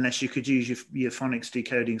unless you could use your phonics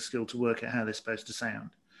decoding skill to work out how they're supposed to sound.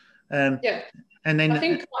 Yeah. And then I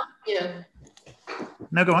think, yeah.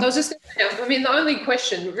 No, go on. I was just going to say, I mean, the only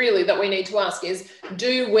question really that we need to ask is,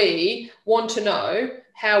 do we want to know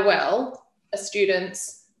how well a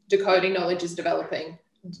student's decoding knowledge is developing?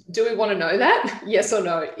 Do we want to know that? Yes or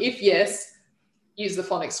no? If yes, use the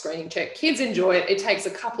phonics screening check. Kids enjoy it. It takes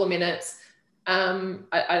a couple of minutes.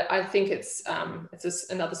 I think it's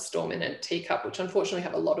just another storm in a teacup, which unfortunately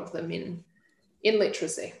have a lot of them in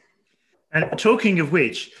literacy. And talking of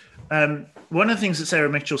which, one of the things that Sarah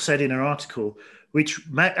Mitchell said in her article, which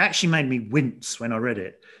actually made me wince when I read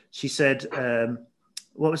it, she said,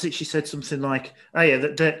 what was it? She said something like, oh yeah,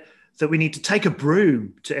 that we need to take a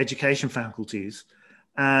broom to education faculties.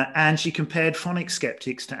 And she compared phonics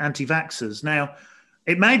skeptics to anti-vaxxers. Now,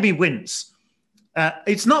 it made me wince.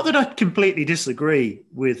 It's not that I completely disagree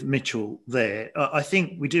with Mitchell there. I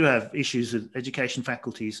think we do have issues with education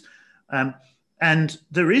faculties. And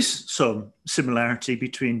there is some similarity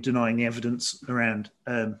between denying the evidence around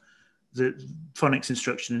the phonics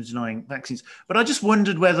instruction and denying vaccines. But I just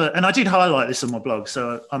wondered whether, and I did highlight this on my blog,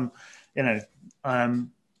 so I'm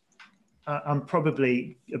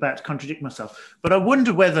probably about to contradict myself, but I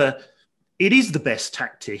wonder whether it is the best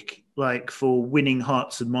tactic, like for winning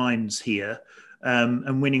hearts and minds here,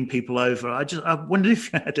 and winning people over. I wonder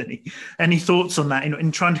if you had any thoughts on that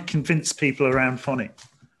in trying to convince people around phonics.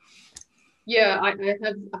 Yeah, I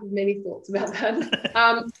have many thoughts about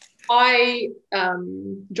that.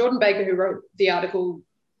 Jordan Baker, who wrote the article,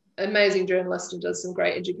 amazing journalist and does some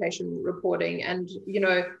great education reporting, and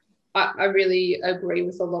I really agree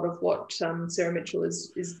with a lot of what Sarah Mitchell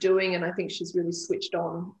is doing, and I think she's really switched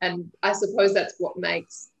on. And I suppose that's what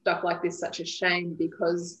makes stuff like this such a shame,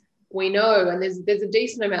 because we know, and there's a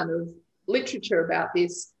decent amount of literature about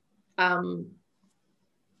this,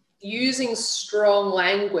 using strong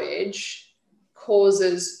language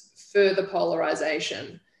causes further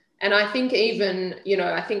polarization. And I think even,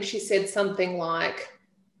 I think she said something like,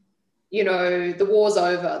 the war's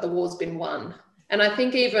over, the war's been won. And I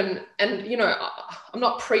think even, and, I'm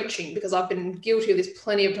not preaching because I've been guilty of this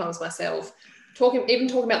plenty of times myself, talking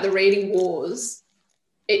about the reading wars,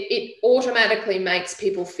 it automatically makes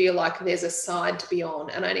people feel like there's a side to be on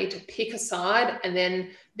and I need to pick a side. And then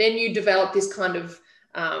you develop this kind of,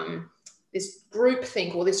 this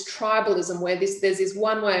groupthink or this tribalism where there's this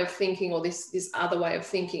one way of thinking or this other way of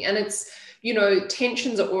thinking. And it's,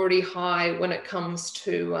 tensions are already high when it comes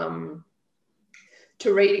to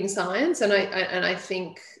reading science. And I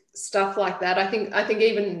think stuff like that. I think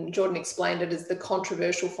even Jordan explained it as the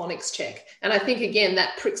controversial phonics check. And I think, again,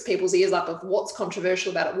 that pricks people's ears up of what's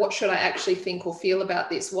controversial about it. What should I actually think or feel about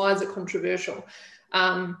this? Why is it controversial?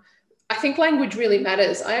 I think language really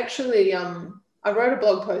matters. I actually, I wrote a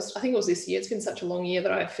blog post, I think it was this year. It's been such a long year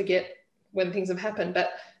that I forget when things have happened,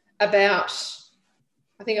 but about,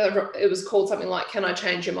 I think it was called something like, can I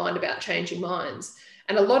change your mind about changing minds?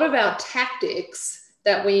 And a lot of our tactics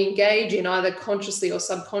that we engage in either consciously or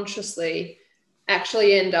subconsciously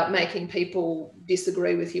actually end up making people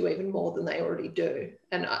disagree with you even more than they already do.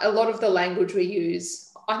 And a lot of the language we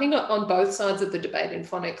use, I think on both sides of the debate in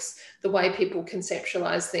phonics, the way people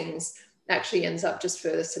conceptualize things actually ends up just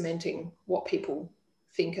further cementing what people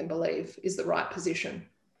think and believe is the right position.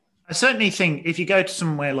 I certainly think if you go to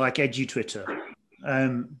somewhere like EduTwitter,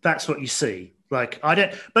 that's what you see. Like,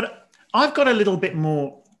 but I've got a little bit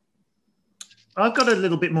more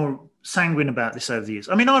sanguine about this over the years.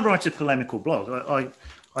 I mean, I write a polemical blog.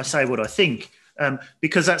 I say what I think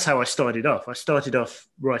because that's how I started off. I started off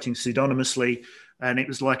writing pseudonymously, and it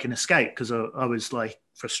was like an escape because I was like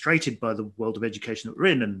frustrated by the world of education that we're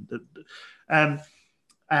in.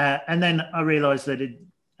 And then I realized that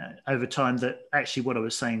over time that actually what I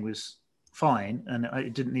was saying was fine and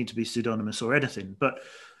it didn't need to be pseudonymous or anything, but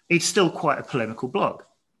it's still quite a polemical blog.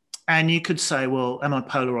 And you could say, well, am I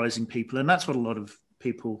polarizing people? And that's what a lot of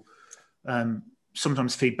people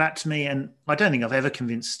sometimes feed back to me. And I don't think I've ever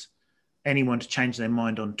convinced anyone to change their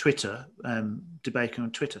mind on Twitter, debating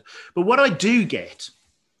on Twitter. But what I do get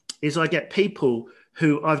is I get people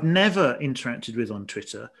who I've never interacted with on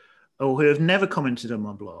Twitter or who have never commented on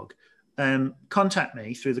my blog, contact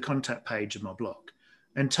me through the contact page of my blog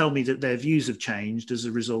and tell me that their views have changed as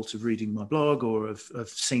a result of reading my blog or of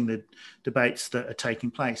seeing the debates that are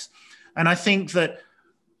taking place. And I think that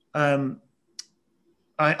I'm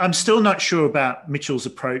still not sure about Mitchell's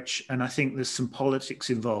approach, and I think there's some politics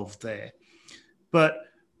involved there. But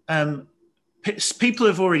people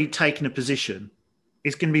have already taken a position.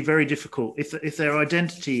 It's going to be very difficult. If their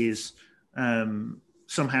identity is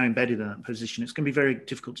somehow embedded in that position, it's going to be very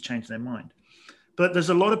difficult to change their mind. But there's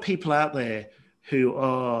a lot of people out there who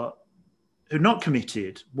are not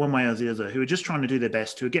committed one way or the other, who are just trying to do their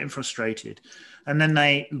best, who are getting frustrated. And then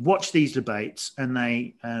they watch these debates and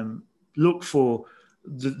they look for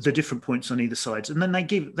the different points on either side. And then they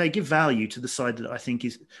give value to the side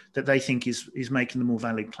that they think is making the more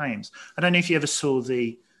valid claims. I don't know if you ever saw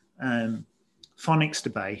the phonics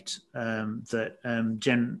debate that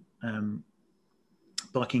Jen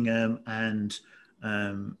Buckingham and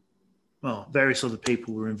various other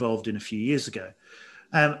people were involved in a few years ago.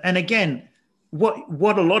 And again,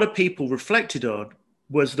 what a lot of people reflected on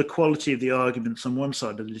was the quality of the arguments on one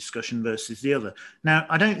side of the discussion versus the other. Now,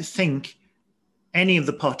 I don't think any of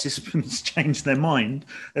the participants changed their mind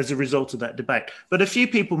as a result of that debate, but a few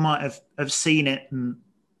people might have seen it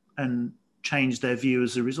and changed their view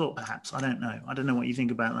as a result, perhaps. I don't know what you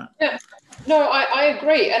think about that. Yeah, no, I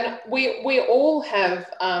agree. And we all have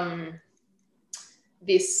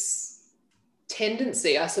this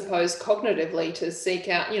tendency, I suppose, cognitively to seek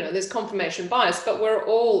out, there's confirmation bias, but we're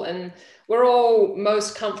all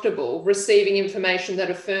most comfortable receiving information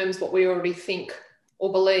that affirms what we already think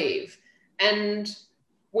or believe. And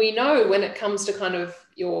we know when it comes to kind of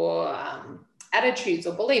your attitudes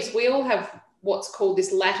or beliefs, we all have what's called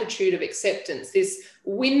this latitude of acceptance, this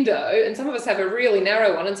window, and some of us have a really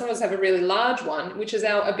narrow one and some of us have a really large one, which is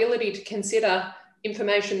our ability to consider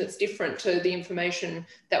information that's different to the information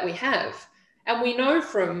that we have. And we know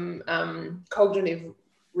from cognitive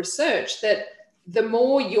research that the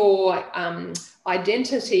more your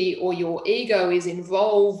identity or your ego is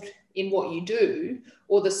involved in what you do,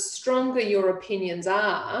 or the stronger your opinions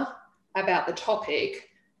are about the topic,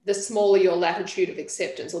 the smaller your latitude of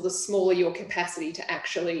acceptance or the smaller your capacity to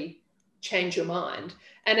actually change your mind.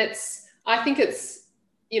 And I think it's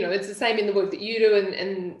the same in the work that you do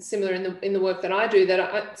and similar in the work that I do, that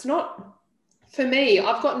it's not, for me,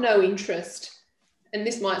 I've got no interest, and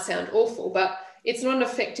this might sound awful, but it's not an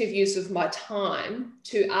effective use of my time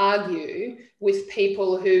to argue with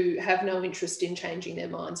people who have no interest in changing their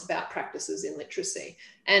minds about practices in literacy.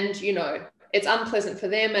 And, it's unpleasant for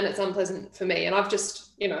them and it's unpleasant for me. And I've just,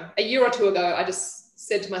 a year or two ago, I just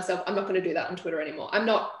said to myself, I'm not going to do that on Twitter anymore. I'm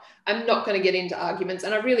not going to get into arguments,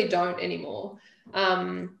 and I really don't anymore.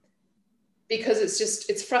 Because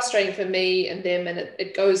it's frustrating for me and them, and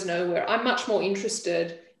it goes nowhere. I'm much more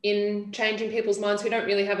interested in changing people's minds who don't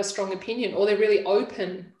really have a strong opinion, or they're really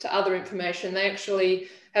open to other information. They actually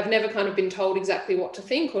have never kind of been told exactly what to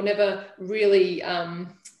think, or never really,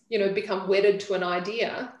 become wedded to an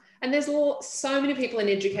idea. And there's so many people in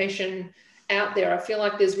education out there. I feel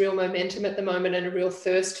like there's real momentum at the moment and a real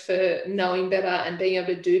thirst for knowing better and being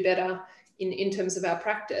able to do better in terms of our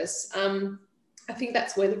practice. I think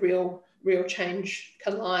that's where the real change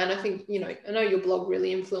can lie. And I think, I know your blog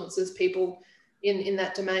really influences people in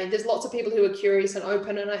that domain. There's lots of people who are curious and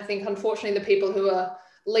open. And I think, unfortunately, the people who are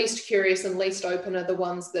least curious and least open are the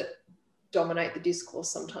ones that dominate the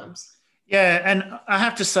discourse sometimes. Yeah, and I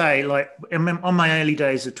have to say, like, on my early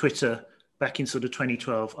days of Twitter back in sort of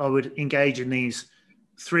 2012, I would engage in these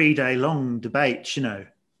 3-day long debates,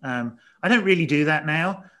 I don't really do that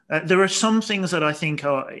now. There are some things that I think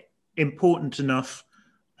are important enough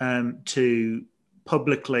to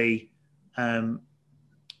publicly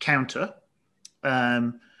counter.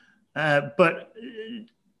 But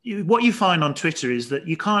what you find on Twitter is that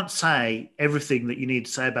you can't say everything that you need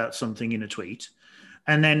to say about something in a tweet.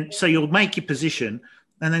 And then, so you'll make your position,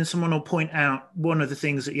 and then someone will point out one of the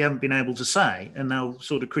things that you haven't been able to say, and they'll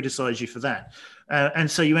sort of criticize you for that. And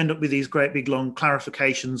so you end up with these great big long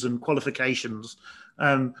clarifications and qualifications.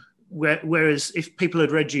 Whereas if people had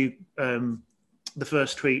read you the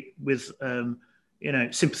first tweet with,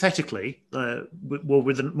 sympathetically,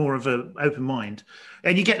 with more of an open mind,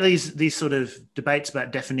 and you get these sort of debates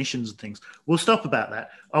about definitions and things. We'll stop about that.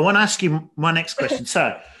 I want to ask you my next question.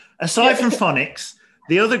 So, aside from phonics,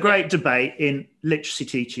 the other great debate in literacy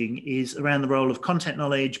teaching is around the role of content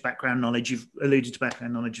knowledge, background knowledge. You've alluded to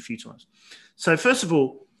background knowledge a few times. So first of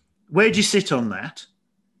all, where do you sit on that?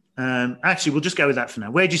 Actually, we'll just go with that for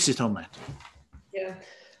now. Where do you sit on that? Yeah.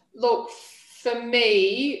 Look, for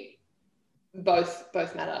me, both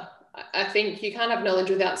matter. I think you can't have knowledge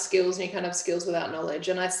without skills, and you can't have skills without knowledge.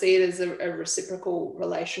 And I see it as a reciprocal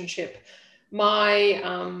relationship.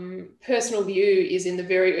 My personal view is in the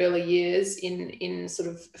very early years, in sort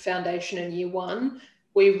of foundation and year one,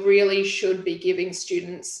 we really should be giving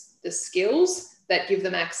students the skills that give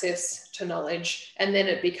them access to knowledge, and then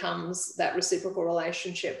it becomes that reciprocal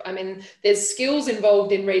relationship. I mean, there's skills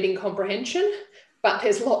involved in reading comprehension, but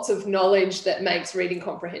there's lots of knowledge that makes reading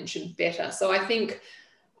comprehension better. So I think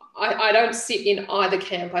I don't sit in either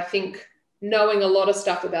camp. I think knowing a lot of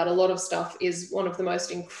stuff about a lot of stuff is one of the most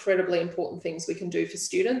incredibly important things we can do for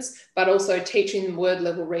students, but also teaching them word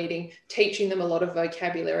level reading, teaching them a lot of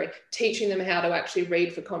vocabulary, teaching them how to actually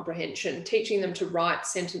read for comprehension, teaching them to write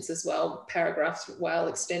sentences well, paragraphs well,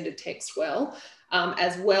 extended text well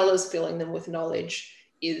as filling them with knowledge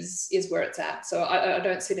is where it's at. So I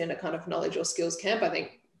don't sit in a kind of knowledge or skills camp. I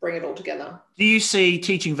think bring it all together. Do you see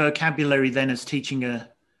teaching vocabulary then as teaching a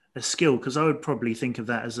skill? Because I would probably think of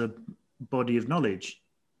that as a body of knowledge.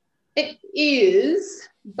 It is,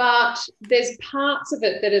 but there's parts of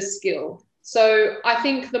it that are skill. So I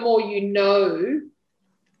think the more you know,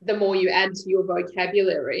 the more you add to your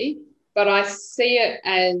vocabulary. But I see it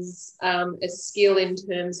as a skill in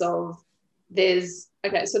terms of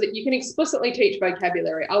so that you can explicitly teach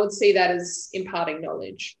vocabulary. I would see that as imparting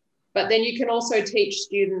knowledge. But then you can also teach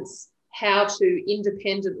students how to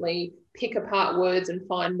independently pick apart words and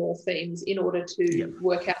find more themes in order to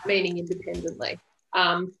work out meaning independently.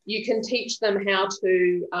 You can teach them how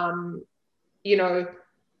to,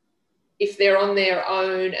 if they're on their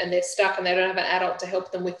own and they're stuck and they don't have an adult to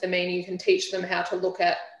help them with the meaning, you can teach them how to look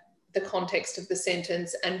at the context of the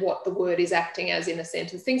sentence and what the word is acting as in a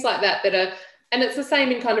sentence, things like that and it's the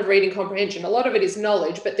same in kind of reading comprehension. A lot of it is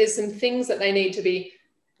knowledge, but there's some things that they need to be.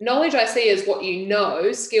 Knowledge I see as what you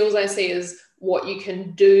know, skills I see as what you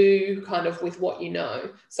can do kind of with what you know.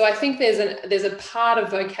 So I think there's a part of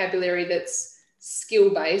vocabulary that's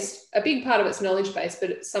skill-based. A big part of it's knowledge-based,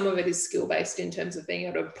 but some of it is skill-based in terms of being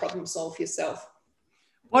able to problem solve yourself.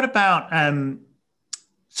 What about,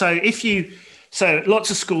 so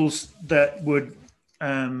lots of schools that would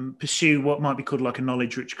pursue what might be called like a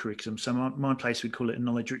knowledge-rich curriculum. So my place would call it a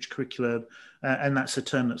knowledge-rich curriculum, and that's a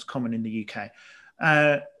term that's common in the UK.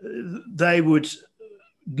 They would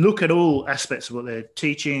look at all aspects of what they're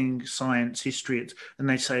teaching, science, history, and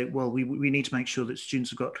they say, well, we need to make sure that students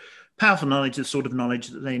have got powerful knowledge, the sort of knowledge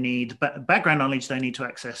that they need, background knowledge they need to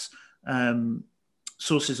access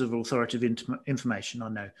sources of authoritative information. I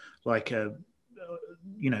know, like,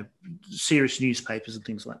 serious newspapers and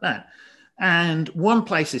things like that. And one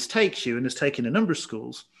place this takes you, and has taken a number of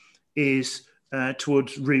schools, is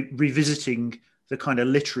towards revisiting the kind of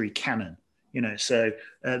literary canon. So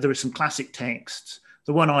there are some classic texts.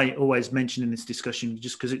 The one I always mention in this discussion,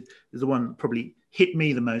 just because it is the one that probably hit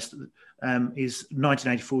me the most, is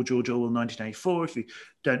 1984, George Orwell, 1984. If you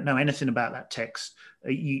don't know anything about that text,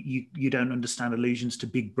 you don't understand allusions to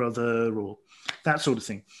Big Brother or that sort of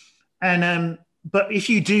thing. But if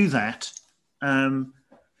you do that,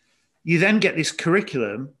 you then get this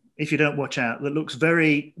curriculum if you don't watch out, that looks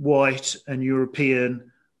very white and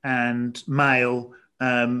European and male.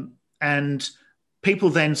 And people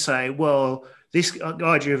then say, well, this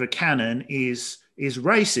idea of a canon is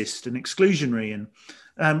racist and exclusionary.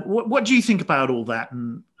 And what do you think about all that,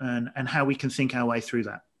 and how we can think our way through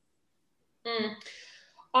that?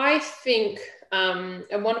 I think,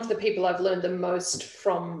 and one of the people I've learned the most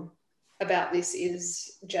from about this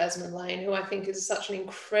is Jasmine Lane, who I think is such an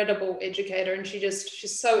incredible educator, and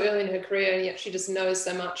she's so early in her career, and yet she just knows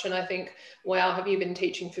so much. And I think, wow, have you been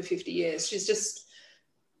teaching for 50 years? She's just,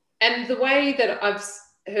 and the way that I've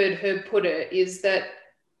heard her put it is that,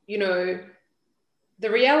 you know,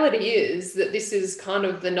 the reality is that this is kind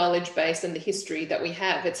of the knowledge base and the history that we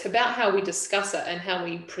have. It's about how we discuss it and how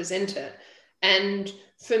we present it. And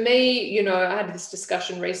for me, you know, I had this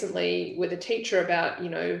discussion recently with a teacher about,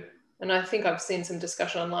 you know, and I think I've seen some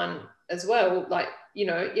discussion online as well, like, you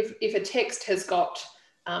know, if a text has got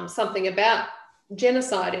something about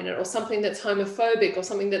genocide in it, or something that's homophobic, or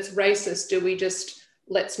something that's racist, do we just,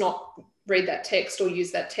 let's not read that text or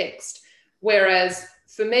use that text? Whereas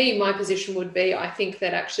for me, my position would be, I think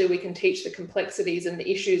that actually we can teach the complexities and the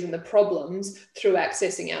issues and the problems through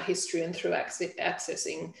accessing our history and through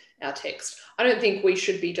accessing our text. I don't think we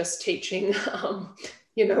should be just teaching,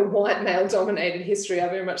 you know, white male dominated history. I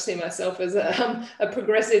very much see myself as a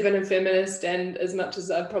progressive and a feminist, and as much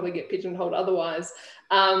as I'd probably get pigeonholed otherwise.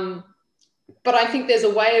 But I think there's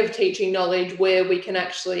a way of teaching knowledge where we can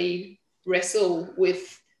actually wrestle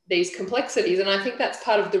with these complexities. And I think that's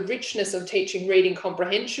part of the richness of teaching reading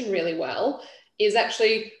comprehension really well, is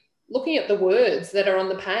actually looking at the words that are on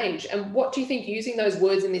the page. And what do you think using those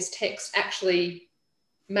words in this text actually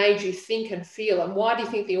made you think and feel? And why do you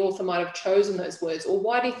think the author might have chosen those words? Or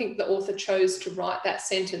why do you think the author chose to write that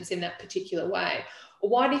sentence in that particular way? Or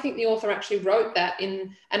why do you think the author actually wrote that and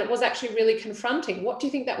it was actually really confronting? What do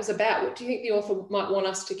you think that was about? What do you think the author might want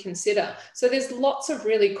us to consider? So there's lots of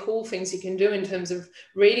really cool things you can do in terms of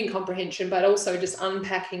reading comprehension, but also just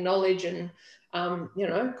unpacking knowledge and, you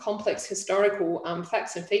know, complex historical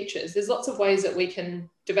facts and features. There's lots of ways that we can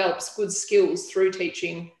develop good skills through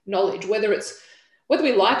teaching knowledge, whether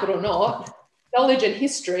we like it or not. Knowledge and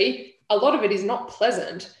history, a lot of it is not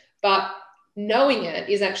pleasant, but knowing it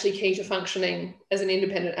is actually key to functioning as an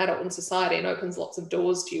independent adult in society, and opens lots of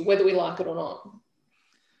doors to you, whether we like it or not.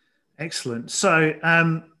 Excellent. So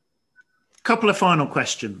a couple of final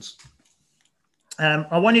questions.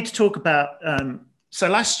 I wanted to talk about, so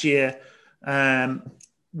last year, when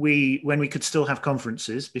we could still have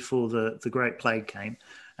conferences before the Great Plague came,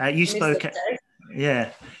 you spoke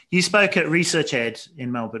at Research Ed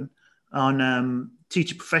in Melbourne on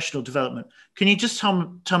teacher professional development. Can you just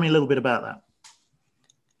tell me a little bit about that?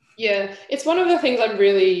 Yeah, it's one of the things I'm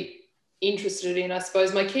really interested in. I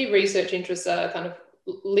suppose my key research interests are kind of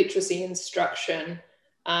literacy instruction,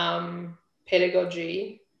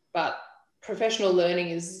 pedagogy, but professional learning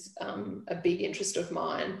is a big interest of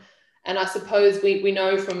mine. And I suppose we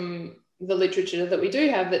know from the literature that we do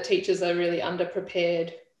have that teachers are really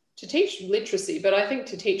underprepared to teach literacy, but I think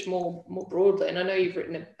to teach more broadly, and I know you've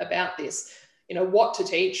written about this, you know, what to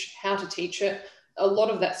teach, how to teach it. A lot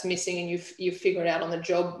of that's missing, and you figure it out on the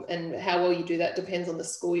job, and how well you do that depends on the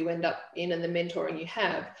school you end up in and the mentoring you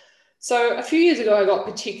have. So a few years ago, I got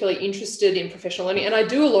particularly interested in professional learning, and I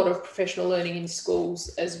do a lot of professional learning in schools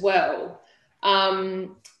as well.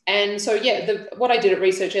 And so, yeah, what I did at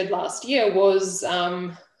Research Ed last year was,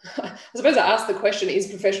 I suppose I asked the question, is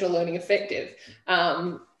professional learning effective?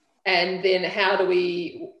 And then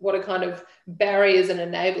what are kind of barriers and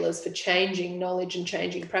enablers for changing knowledge and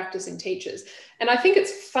changing practice in teachers? And I think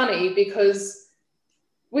it's funny because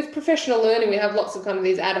with professional learning, we have lots of kind of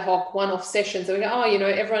these ad hoc one-off sessions and we go, oh, you know,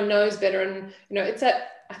 everyone knows better. And, you know, it's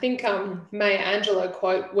that, I think Maya Angelou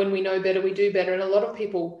quote, when we know better, we do better. And a lot of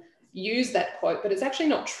people use that quote, but it's actually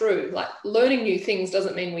not true. Like, learning new things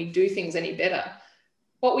doesn't mean we do things any better.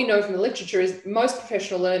 What we know from the literature is most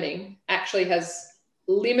professional learning actually has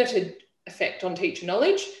limited effect on teacher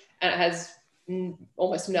knowledge, and it has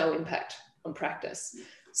almost no impact on practice.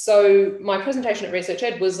 So my presentation at Research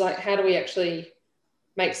Ed was like, how do we actually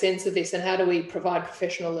make sense of this, and how do we provide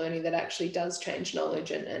professional learning that actually does change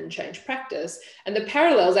knowledge and change practice? And the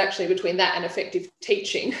parallels actually between that and effective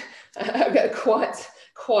teaching are quite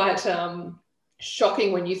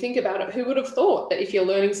shocking when you think about it. Who would have thought that if you're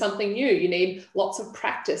learning something new, you need lots of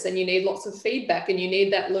practice and you need lots of feedback and you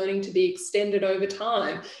need that learning to be extended over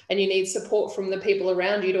time, and you need support from the people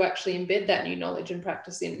around you to actually embed that new knowledge and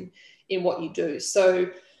practice in what you do. So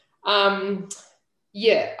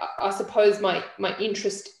yeah, I suppose my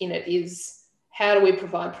interest in it is, how do we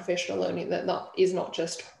provide professional learning that is not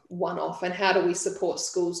just one-off, and how do we support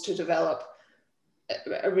schools to develop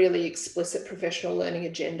a really explicit professional learning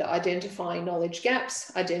agenda, identifying knowledge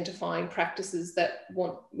gaps, identifying practices that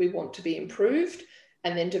we want to be improved,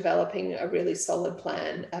 and then developing a really solid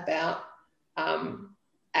plan about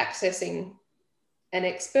accessing an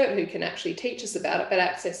expert who can actually teach us about it, but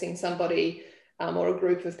accessing somebody or a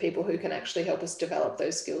group of people who can actually help us develop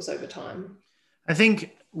those skills over time. I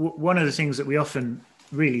think one of the things that we often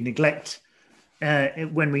really neglect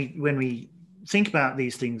when we think about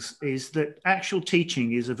these things is that actual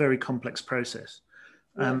teaching is a very complex process.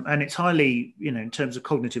 And it's highly, in terms of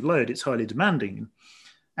cognitive load, it's highly demanding.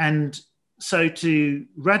 And so to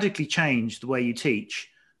radically change the way you teach,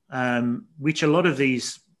 which a lot of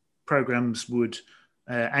these programs would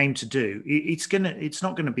aim to do, it's just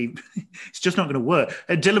not going to work.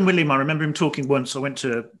 Dylan Wiliam, I remember him talking once. I went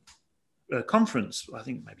to a conference, I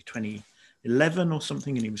think maybe 2011 or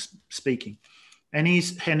something, and he was speaking. And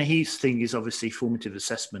his thing is obviously formative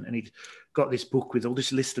assessment, and he'd got this book with all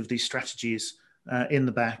this list of these strategies in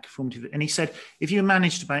the back, formative. And he said, if you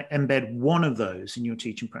manage to embed one of those in your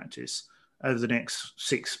teaching practice over the next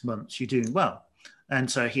 6 months, you're doing well. And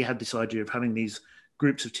so he had this idea of having these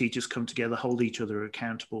groups of teachers come together, hold each other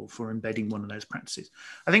accountable for embedding one of those practices.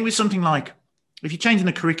 I think with something like, if you're changing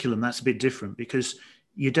the curriculum, that's a bit different, because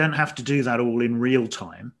you don't have to do that all in real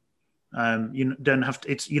time. You don't have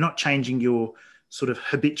to. You're not changing your sort of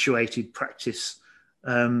habituated practice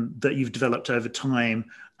that you've developed over time,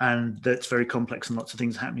 and that's very complex and lots of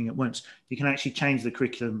things happening at once. You can actually change the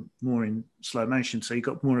curriculum more in slow motion, so you've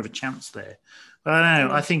got more of a chance there. But I don't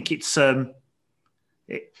know. I think it's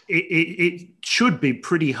it should be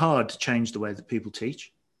pretty hard to change the way that people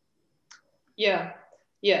teach. Yeah.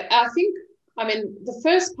 I mean, the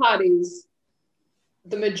first part is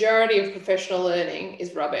the majority of professional learning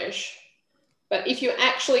is rubbish. But if you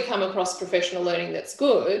actually come across professional learning that's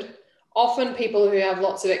good, often people who have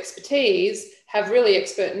lots of expertise have really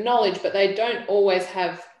expert knowledge, but they don't always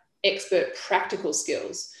have expert practical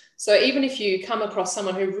skills. So even if you come across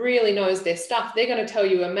someone who really knows their stuff, they're going to tell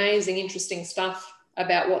you amazing, interesting stuff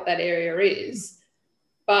about what that area is,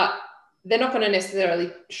 but they're not going to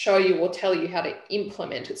necessarily show you or tell you how to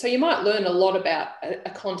implement it. So you might learn a lot about a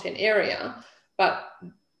content area, but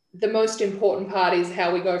the most important part is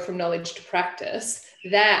how we go from knowledge to practice.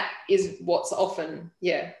 That is what's often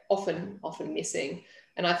missing.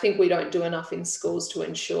 And I think we don't do enough in schools to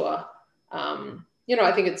ensure,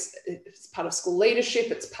 I think it's part of school leadership,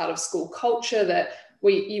 it's part of school culture that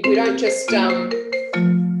we don't just, don't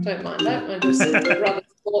mind that, my brother's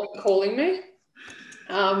calling me.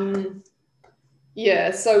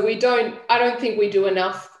 So I don't think we do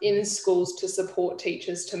enough in schools to support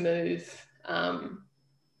teachers to move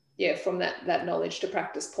from that knowledge to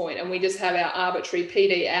practice point. And we just have our arbitrary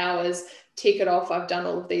PD hours, tick it off, I've done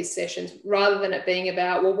all of these sessions, rather than it being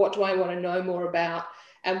about, well, what do I want to know more about,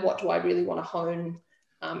 and what do I really want to hone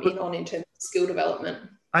in terms of skill development?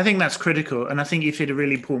 I think that's critical. And I think you've hit a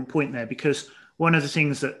really important point there, because one of the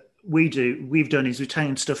things that we've done is we've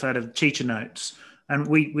taken stuff out of teacher notes, and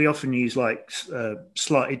we often use like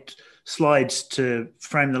slides to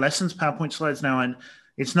frame the lessons, PowerPoint slides now. And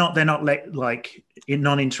they're not like in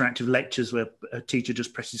non-interactive lectures where a teacher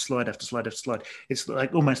just presses slide after slide after slide. It's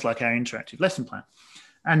like almost like our interactive lesson plan.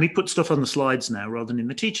 And we put stuff on the slides now rather than in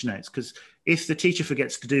the teacher notes, because if the teacher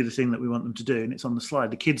forgets to do the thing that we want them to do and it's on the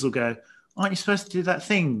slide, the kids will go, aren't you supposed to do that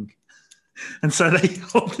thing? And so they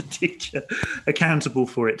hold the teacher accountable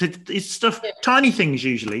for it. It's stuff, tiny things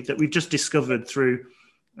usually that we've just discovered through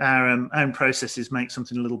our own processes make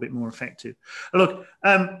something a little bit more effective. Look,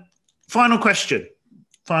 final question.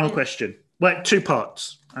 Well, 2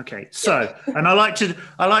 parts. Okay, so, and I like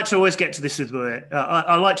to always get to this with,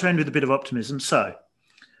 I like to end with a bit of optimism. So,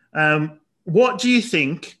 what do you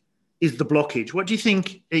think is the blockage? What do you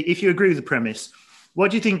think, if you agree with the premise, what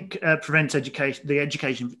do you think prevents the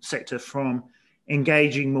education sector from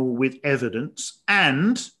engaging more with evidence?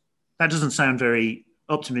 And that doesn't sound very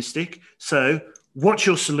optimistic. So, what's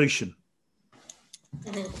your solution?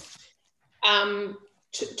 Mm-hmm.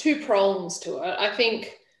 2 prongs to it, I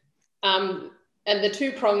think, and the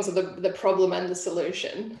 2 prongs are the problem and the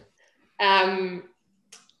solution.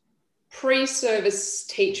 Pre-service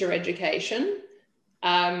teacher education,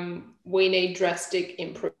 we need drastic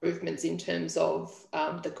improvements in terms of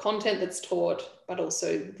the content that's taught, but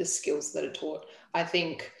also the skills that are taught. I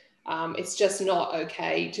think it's just not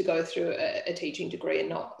okay to go through a teaching degree and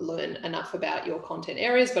not learn enough about your content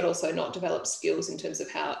areas, but also not develop skills in terms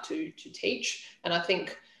of how to teach. And I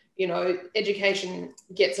think, education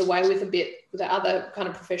gets away with a bit the other kind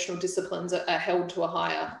of professional disciplines are held to a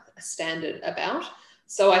higher standard about.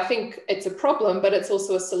 So I think it's a problem, but it's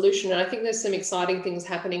also a solution. And I think there's some exciting things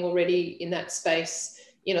happening already in that space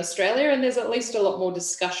in Australia, and there's at least a lot more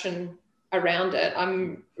discussion around it.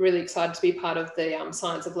 I'm really excited to be part of the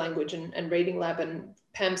Science of Language and Reading Lab, and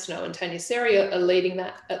Pam Snow and Tanya Seri are leading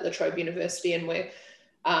that at La Trobe University, and we're,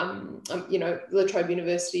 La Trobe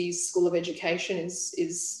University's School of Education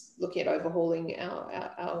is looking at overhauling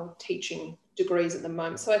our teaching degrees at the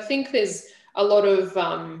moment. So I think there's a lot of,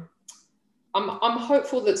 I'm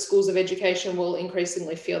hopeful that schools of education will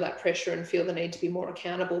increasingly feel that pressure and feel the need to be more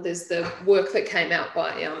accountable. There's the work that came out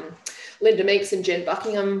by Linda Meeks and Jen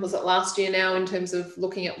Buckingham, was it last year now, in terms of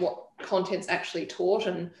looking at what content's actually taught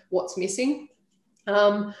and what's missing.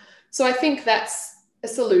 So I think that's a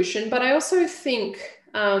solution, but I also think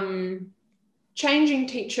changing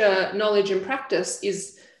teacher knowledge and practice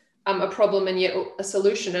is a problem and yet a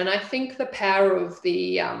solution. And I think the power of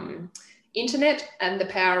the internet and the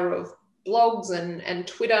power of blogs and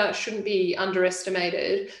Twitter shouldn't be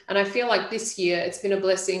underestimated. And I feel like this year it's been a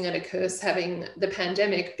blessing and a curse having the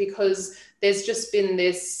pandemic, because there's just been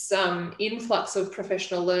this influx of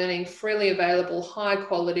professional learning, freely available, high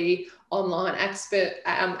quality online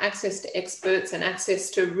access to experts and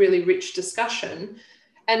access to really rich discussion.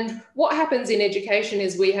 And what happens in education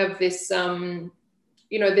is we have this,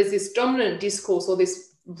 there's this dominant discourse, or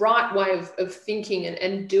this right way of thinking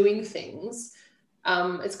and doing things.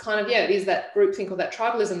 It's kind of, it is that groupthink or that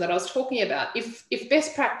tribalism that I was talking about. If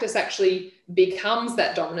best practice actually becomes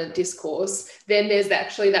that dominant discourse, then there's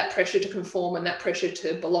actually that pressure to conform and that pressure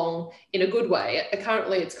to belong in a good way.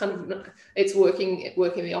 Currently, it's kind of, it's working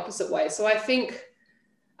the opposite way. So I think,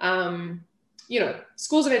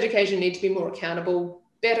 schools of education need to be more accountable,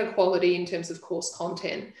 better quality in terms of course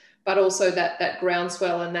content, but also that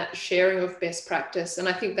groundswell and that sharing of best practice. And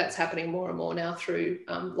I think that's happening more and more now through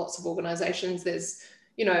lots of organisations. There's,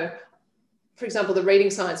 for example, the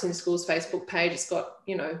Reading Science in Schools Facebook page, it's got,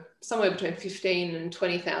 somewhere between 15 and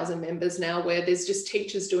 20,000 members now, where there's just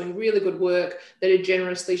teachers doing really good work that are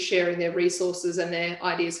generously sharing their resources and their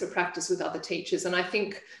ideas for practice with other teachers. And I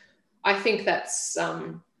think that's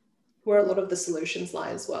where a lot of the solutions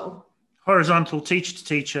lie as well. Horizontal, teacher to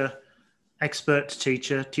teacher, expert to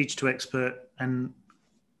teacher, teacher to expert, and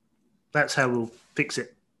that's how we'll fix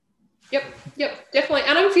it. Yep, definitely.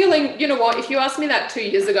 And I'm feeling, you know what, if you asked me that 2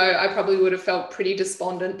 years ago, I probably would have felt pretty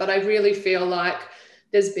despondent, but I really feel like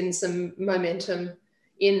there's been some momentum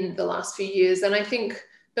in the last few years. And I think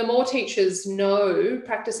the more teachers know,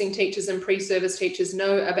 practicing teachers and pre-service teachers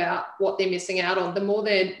know about what they're missing out on, the more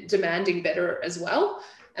they're demanding better as well.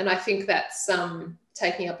 And I think that's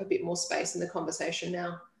taking up a bit more space in the conversation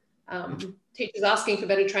now. Teachers asking for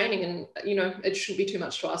better training, and it shouldn't be too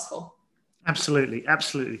much to ask for. Absolutely.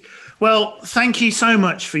 Well, thank you so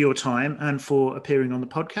much for your time and for appearing on the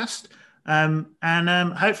podcast, and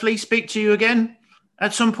hopefully speak to you again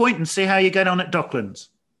at some point and see how you get on at Docklands.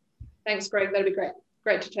 Thanks, Greg. That'd be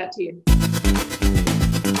great to chat to you.